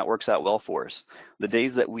 And that works out well for us. The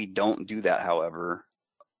days that we don't do that, however,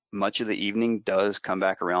 much of the evening does come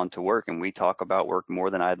back around to work, and we talk about work more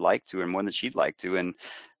than I'd like to and more than she'd like to. And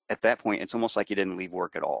at that point, it's almost like you didn't leave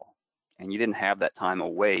work at all. And you didn't have that time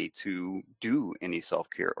away to do any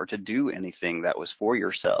self-care or to do anything that was for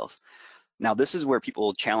yourself. Now, this is where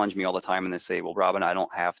people challenge me all the time and they say, well, Robin, I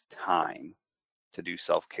don't have time to do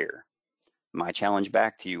self-care. My challenge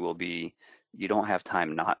back to you will be, you don't have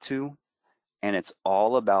time not to. And it's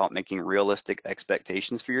all about making realistic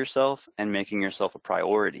expectations for yourself and making yourself a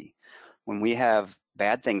priority. When we have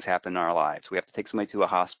bad things happen in our lives, we have to take somebody to a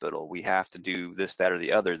hospital, we have to do this, that, or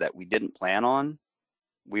the other that we didn't plan on,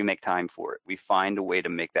 we make time for it. We find a way to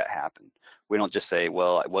make that happen. We don't just say,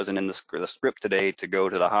 well, I wasn't in the script today to go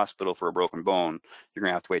to the hospital for a broken bone. You're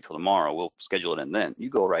going to have to wait till tomorrow. We'll schedule it in then. You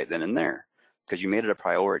go right then and there because you made it a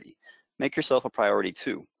priority. Make yourself a priority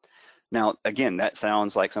too. Now, again, that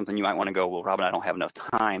sounds like something you might want to go, well, Robin, I don't have enough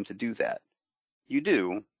time to do that. You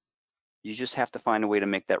do. You just have to find a way to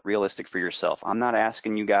make that realistic for yourself. I'm not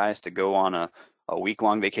asking you guys to go on a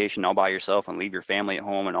week-long vacation all by yourself and leave your family at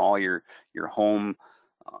home and all your home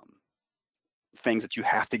things that you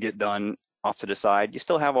have to get done off to the side. You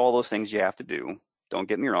still have all those things you have to do. Don't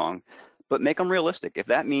get me wrong, but make them realistic. If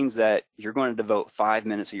that means that you're going to devote 5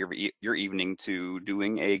 minutes of your evening to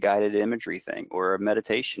doing a guided imagery thing or a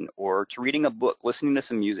meditation or to reading a book, listening to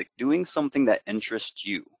some music, doing something that interests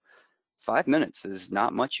you, 5 minutes is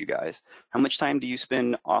not much, you guys. How much time do you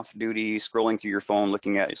spend off duty scrolling through your phone,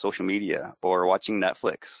 looking at social media or watching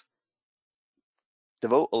Netflix?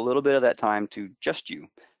 Devote a little bit of that time to just you.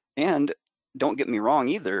 And don't get me wrong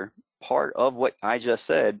either, part of what I just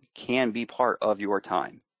said can be part of your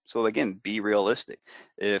time. So again, be realistic.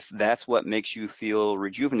 If that's what makes you feel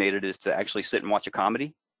rejuvenated is to actually sit and watch a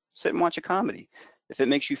comedy, sit and watch a comedy. If it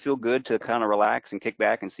makes you feel good to kind of relax and kick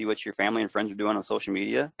back and see what your family and friends are doing on social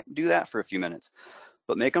media, do that for a few minutes.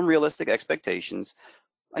 But make them realistic expectations.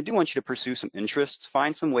 I do want you to pursue some interests.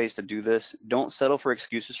 Find some ways to do this. Don't settle for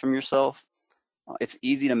excuses from yourself. It's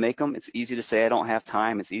easy to make them. It's easy to say I don't have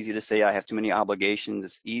time. It's easy to say I have too many obligations.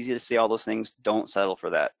 It's easy to say all those things. Don't settle for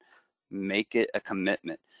that. Make it a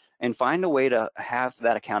commitment and find a way to have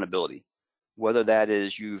that accountability. Whether that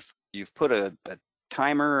is you've put a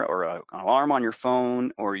timer or an alarm on your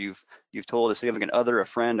phone, or you've told a significant other, a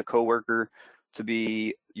friend, a coworker to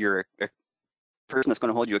be your person that's going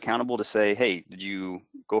to hold you accountable to say, hey, did you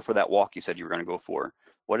go for that walk you said you were going to go for?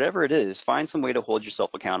 Whatever it is, find some way to hold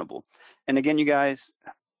yourself accountable. And again, you guys,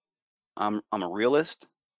 I'm a realist.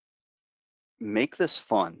 Make this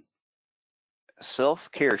fun.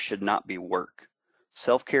 Self-care should not be work.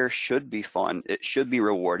 Self-care should be fun. It should be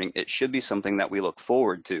rewarding. It should be something that we look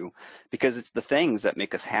forward to because it's the things that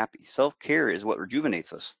make us happy. Self-care is what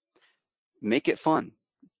rejuvenates us. Make it fun.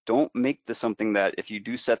 Don't make this something that if you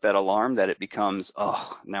do set that alarm that it becomes,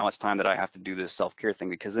 oh, now it's time that I have to do this self-care thing,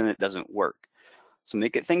 because then it doesn't work. So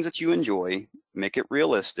make it things that you enjoy, make it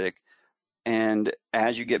realistic, and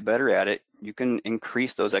as you get better at it, you can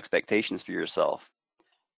increase those expectations for yourself.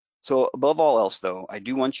 So above all else, though, I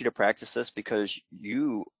do want you to practice this because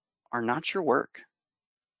you are not your work.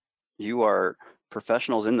 You are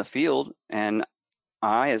professionals in the field, and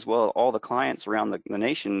I, as well as all the clients around the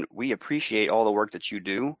nation, we appreciate all the work that you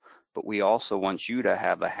do, but we also want you to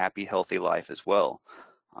have a happy, healthy life as well.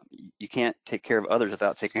 You can't take care of others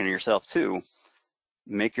without taking care of yourself too.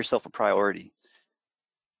 Make yourself a priority.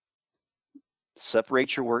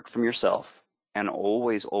 Separate your work from yourself, and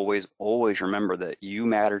always, always, always remember that you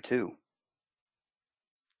matter too.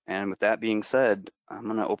 And with that being said, I'm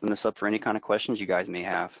going to open this up for any kind of questions you guys may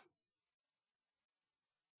have.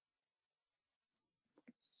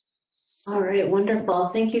 All right, wonderful.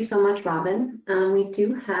 Thank you so much, Robin. We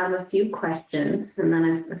do have a few questions and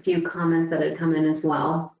then a few comments that had come in as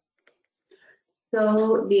well.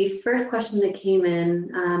 So the first question that came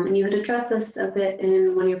in, and you had addressed this a bit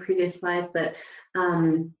in one of your previous slides, but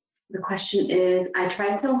the question is, I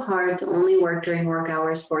try so hard to only work during work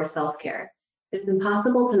hours for self-care. It's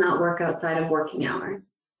impossible to not work outside of working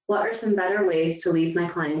hours. What are some better ways to leave my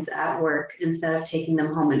clients at work instead of taking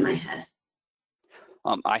them home in my head?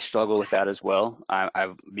 I struggle with that as well.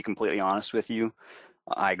 I'll be completely honest with you.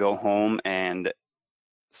 I go home and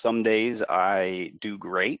some days I do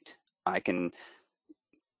great. I can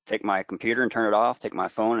take my computer and turn it off, take my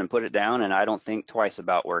phone and put it down, and I don't think twice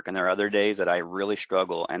about work. And there are other days that I really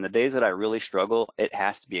struggle. And the days that I really struggle, it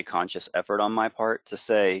has to be a conscious effort on my part to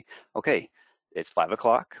say, okay, it's 5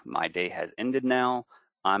 o'clock. My day has ended now.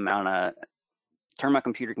 I'm gonna turn my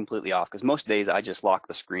computer completely off, because most days I just lock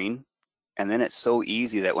the screen. And then it's so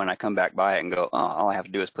easy that when I come back by it and go, oh, all I have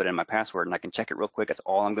to do is put in my password and I can check it real quick. That's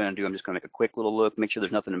all I'm going to do. I'm just going to make a quick little look, make sure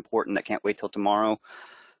there's nothing important that can't wait till tomorrow.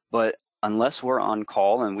 But unless we're on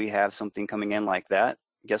call and we have something coming in like that,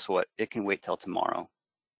 guess what? It can wait till tomorrow.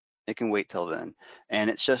 It can wait till then. And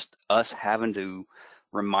it's just us having to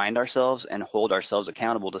remind ourselves and hold ourselves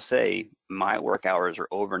accountable to say, my work hours are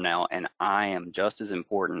over now and I am just as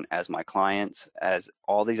important as my clients, as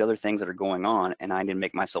all these other things that are going on, and I need to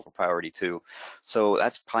make myself a priority too. So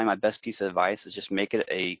that's probably my best piece of advice, is just make it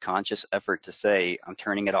a conscious effort to say, I'm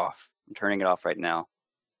turning it off. I'm turning it off right now.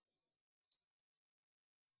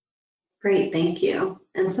 Great, thank you.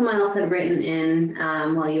 And someone else had written in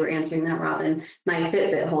while you were answering that, Robin, my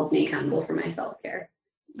Fitbit holds me accountable for my self-care.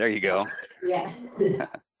 There you go. Yeah.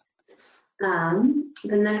 The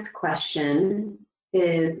next question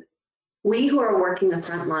is, we who are working the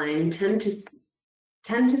front line tend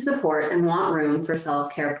to support and want room for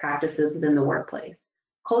self-care practices within the workplace.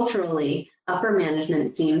 Culturally, upper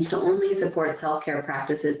management seems to only support self-care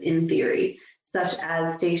practices in theory, such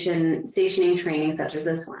as stationing training such as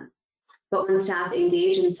this one. But when staff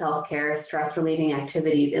engage in self-care, stress-relieving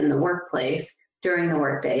activities in the workplace during the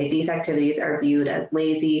workday, these activities are viewed as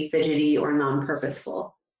lazy, fidgety, or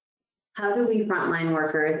non-purposeful. How do we frontline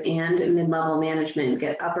workers and mid-level management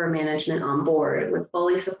get upper management on board with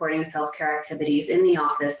fully supporting self-care activities in the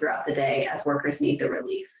office throughout the day as workers need the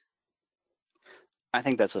relief? I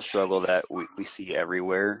think that's a struggle that we see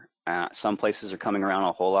everywhere. Some places are coming around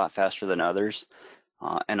a whole lot faster than others.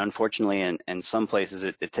 And unfortunately, in some places,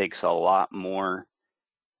 it takes a lot more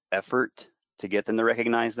effort to get them to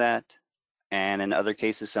recognize that. And in other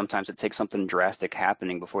cases, sometimes it takes something drastic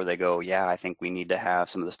happening before they go, yeah, I think we need to have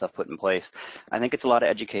some of the stuff put in place. I think it's a lot of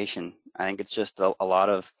education. I think it's just a lot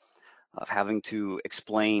of having to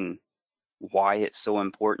explain why it's so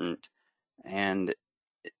important. And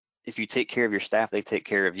if you take care of your staff, they take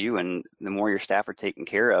care of you. And the more your staff are taken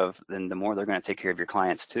care of, then the more they're going to take care of your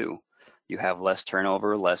clients too. You have less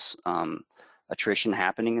turnover, less attrition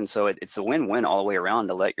happening. And so it's a win-win all the way around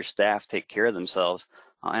to let your staff take care of themselves.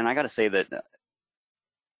 And I got to say that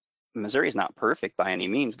Missouri is not perfect by any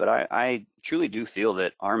means, but I truly do feel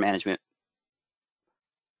that our management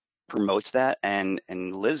promotes that and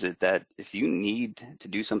lives it, that if you need to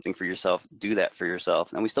do something for yourself, do that for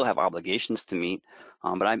yourself. And we still have obligations to meet.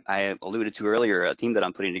 But I alluded to earlier a team that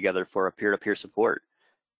I'm putting together for a peer-to-peer support.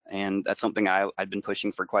 And that's something I've been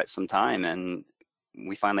pushing for quite some time. And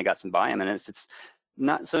we finally got some buy-in. And it's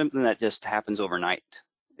not something that just happens overnight.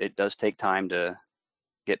 It does take time to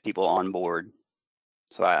get people on board.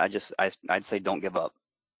 So I'd say don't give up.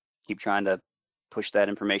 Keep trying to push that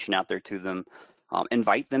information out there to them.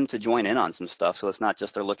 Invite them to join in on some stuff. So it's not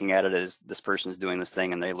just they're looking at it as this person's doing this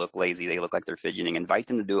thing and they look lazy, they look like they're fidgeting. Invite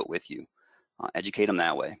them to do it with you. Educate them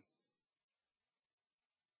that way.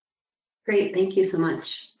 Great, thank you so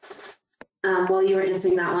much. While you were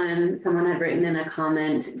answering that one, someone had written in a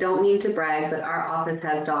comment, don't mean to brag, but our office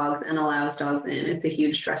has dogs and allows dogs in. It's a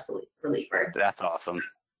huge stress reliever. That's awesome.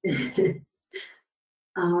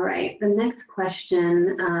 All right, the next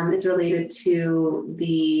question is related to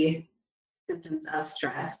the symptoms of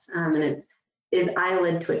stress, and is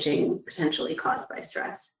eyelid twitching potentially caused by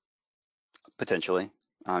stress? Potentially,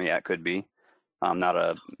 yeah, it could be. I'm not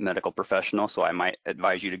a medical professional, so I might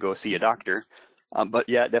advise you to go see a doctor. But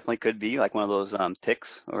yeah, it definitely could be like one of those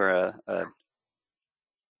tics or a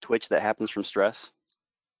twitch that happens from stress.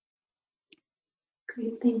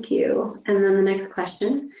 Great, thank you. And then the next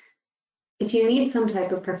question. If you need some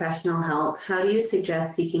type of professional help, how do you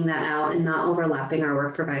suggest seeking that out and not overlapping our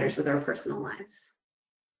work providers with our personal lives?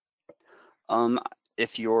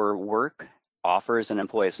 If your work offers an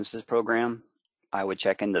employee assistance program, I would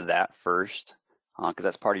check into that first because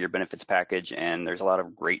that's part of your benefits package, and there's a lot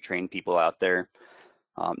of great trained people out there.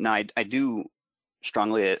 Now, I do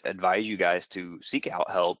strongly advise you guys to seek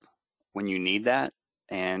out help when you need that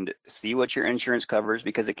and see what your insurance covers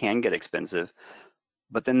because it can get expensive.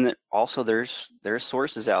 But then also there's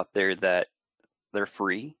sources out there that they're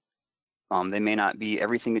free. They may not be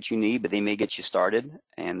everything that you need, but they may get you started.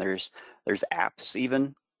 And there's apps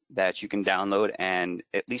even that you can download and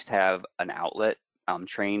at least have an outlet,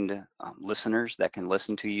 trained listeners that can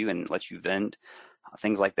listen to you and let you vent,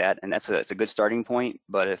 things like that. And it's a good starting point.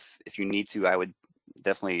 But if you need to, I would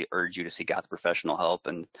definitely urge you to seek out the professional help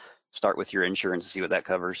and start with your insurance and see what that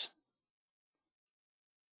covers.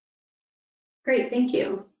 Great, thank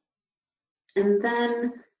you. And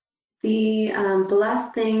then the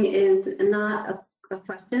last thing is not a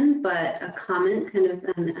question, but a comment, kind of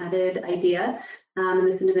an added idea.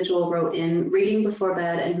 This individual wrote in, reading before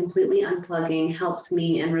bed and completely unplugging helps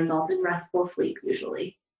me and results in restful sleep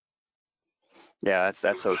usually. Yeah,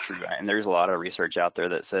 that's so true. And there's a lot of research out there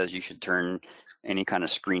that says you should turn any kind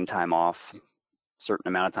of screen time off a certain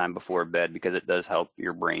amount of time before bed because it does help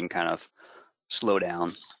your brain kind of slow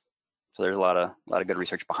down. So there's a lot of good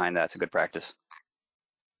research behind that. It's a good practice.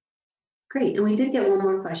 Great, and we did get one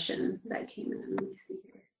more question that came in. Let me see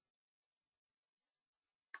here.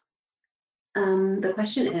 The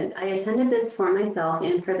question is, I attended this for myself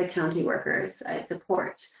and for the county workers I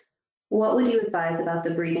support. What would you advise about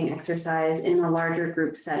the breathing exercise in a larger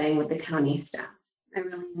group setting with the county staff? I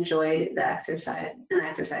really enjoyed the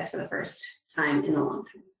exercise for the first time in a long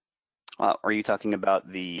time. Are you talking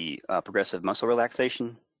about the progressive muscle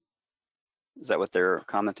relaxation? Is that what they're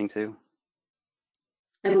commenting to?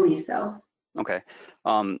 I believe so. Okay.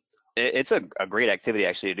 It's a great activity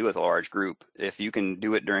actually to do with a large group. If you can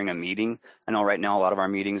do it during a meeting, I know right now a lot of our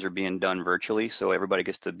meetings are being done virtually, so everybody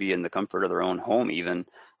gets to be in the comfort of their own home even.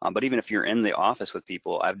 But even if you're in the office with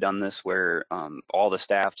people, I've done this where all the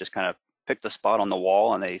staff just kind of picked a spot on the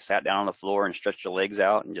wall and they sat down on the floor and stretched their legs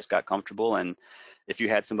out and just got comfortable. And if you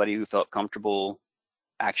had somebody who felt comfortable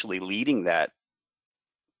actually leading that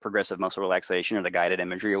progressive muscle relaxation or the guided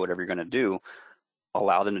imagery or whatever you're going to do,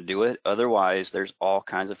 allow them to do it. Otherwise, there's all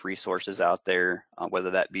kinds of resources out there,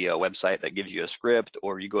 whether that be a website that gives you a script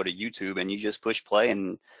or you go to YouTube and you just push play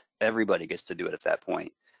and everybody gets to do it at that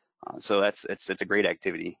point. So it's a great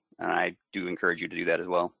activity, and I do encourage you to do that as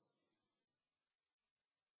well.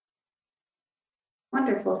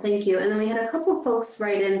 Wonderful, thank you. And then we had a couple of folks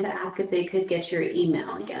write in to ask if they could get your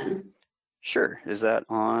email again. Sure. Is that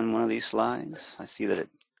on one of these slides? I see that it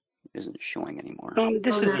isn't showing anymore.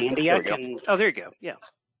 This is Andy. There I we go. can. Oh, there you go. Yeah.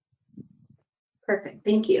 Perfect,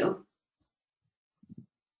 thank you.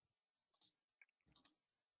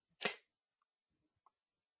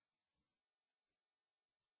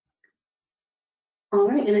 All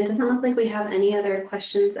right, and it doesn't look like we have any other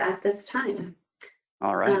questions at this time.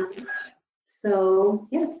 All right. So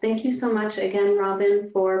yes, thank you so much again, Robin,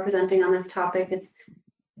 for presenting on this topic. It's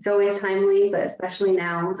always timely, but especially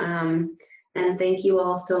now. And thank you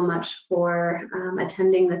all so much for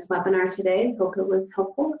attending this webinar today. Hope it was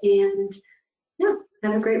helpful, and yeah,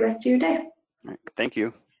 have a great rest of your day. All right. Thank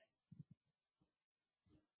you.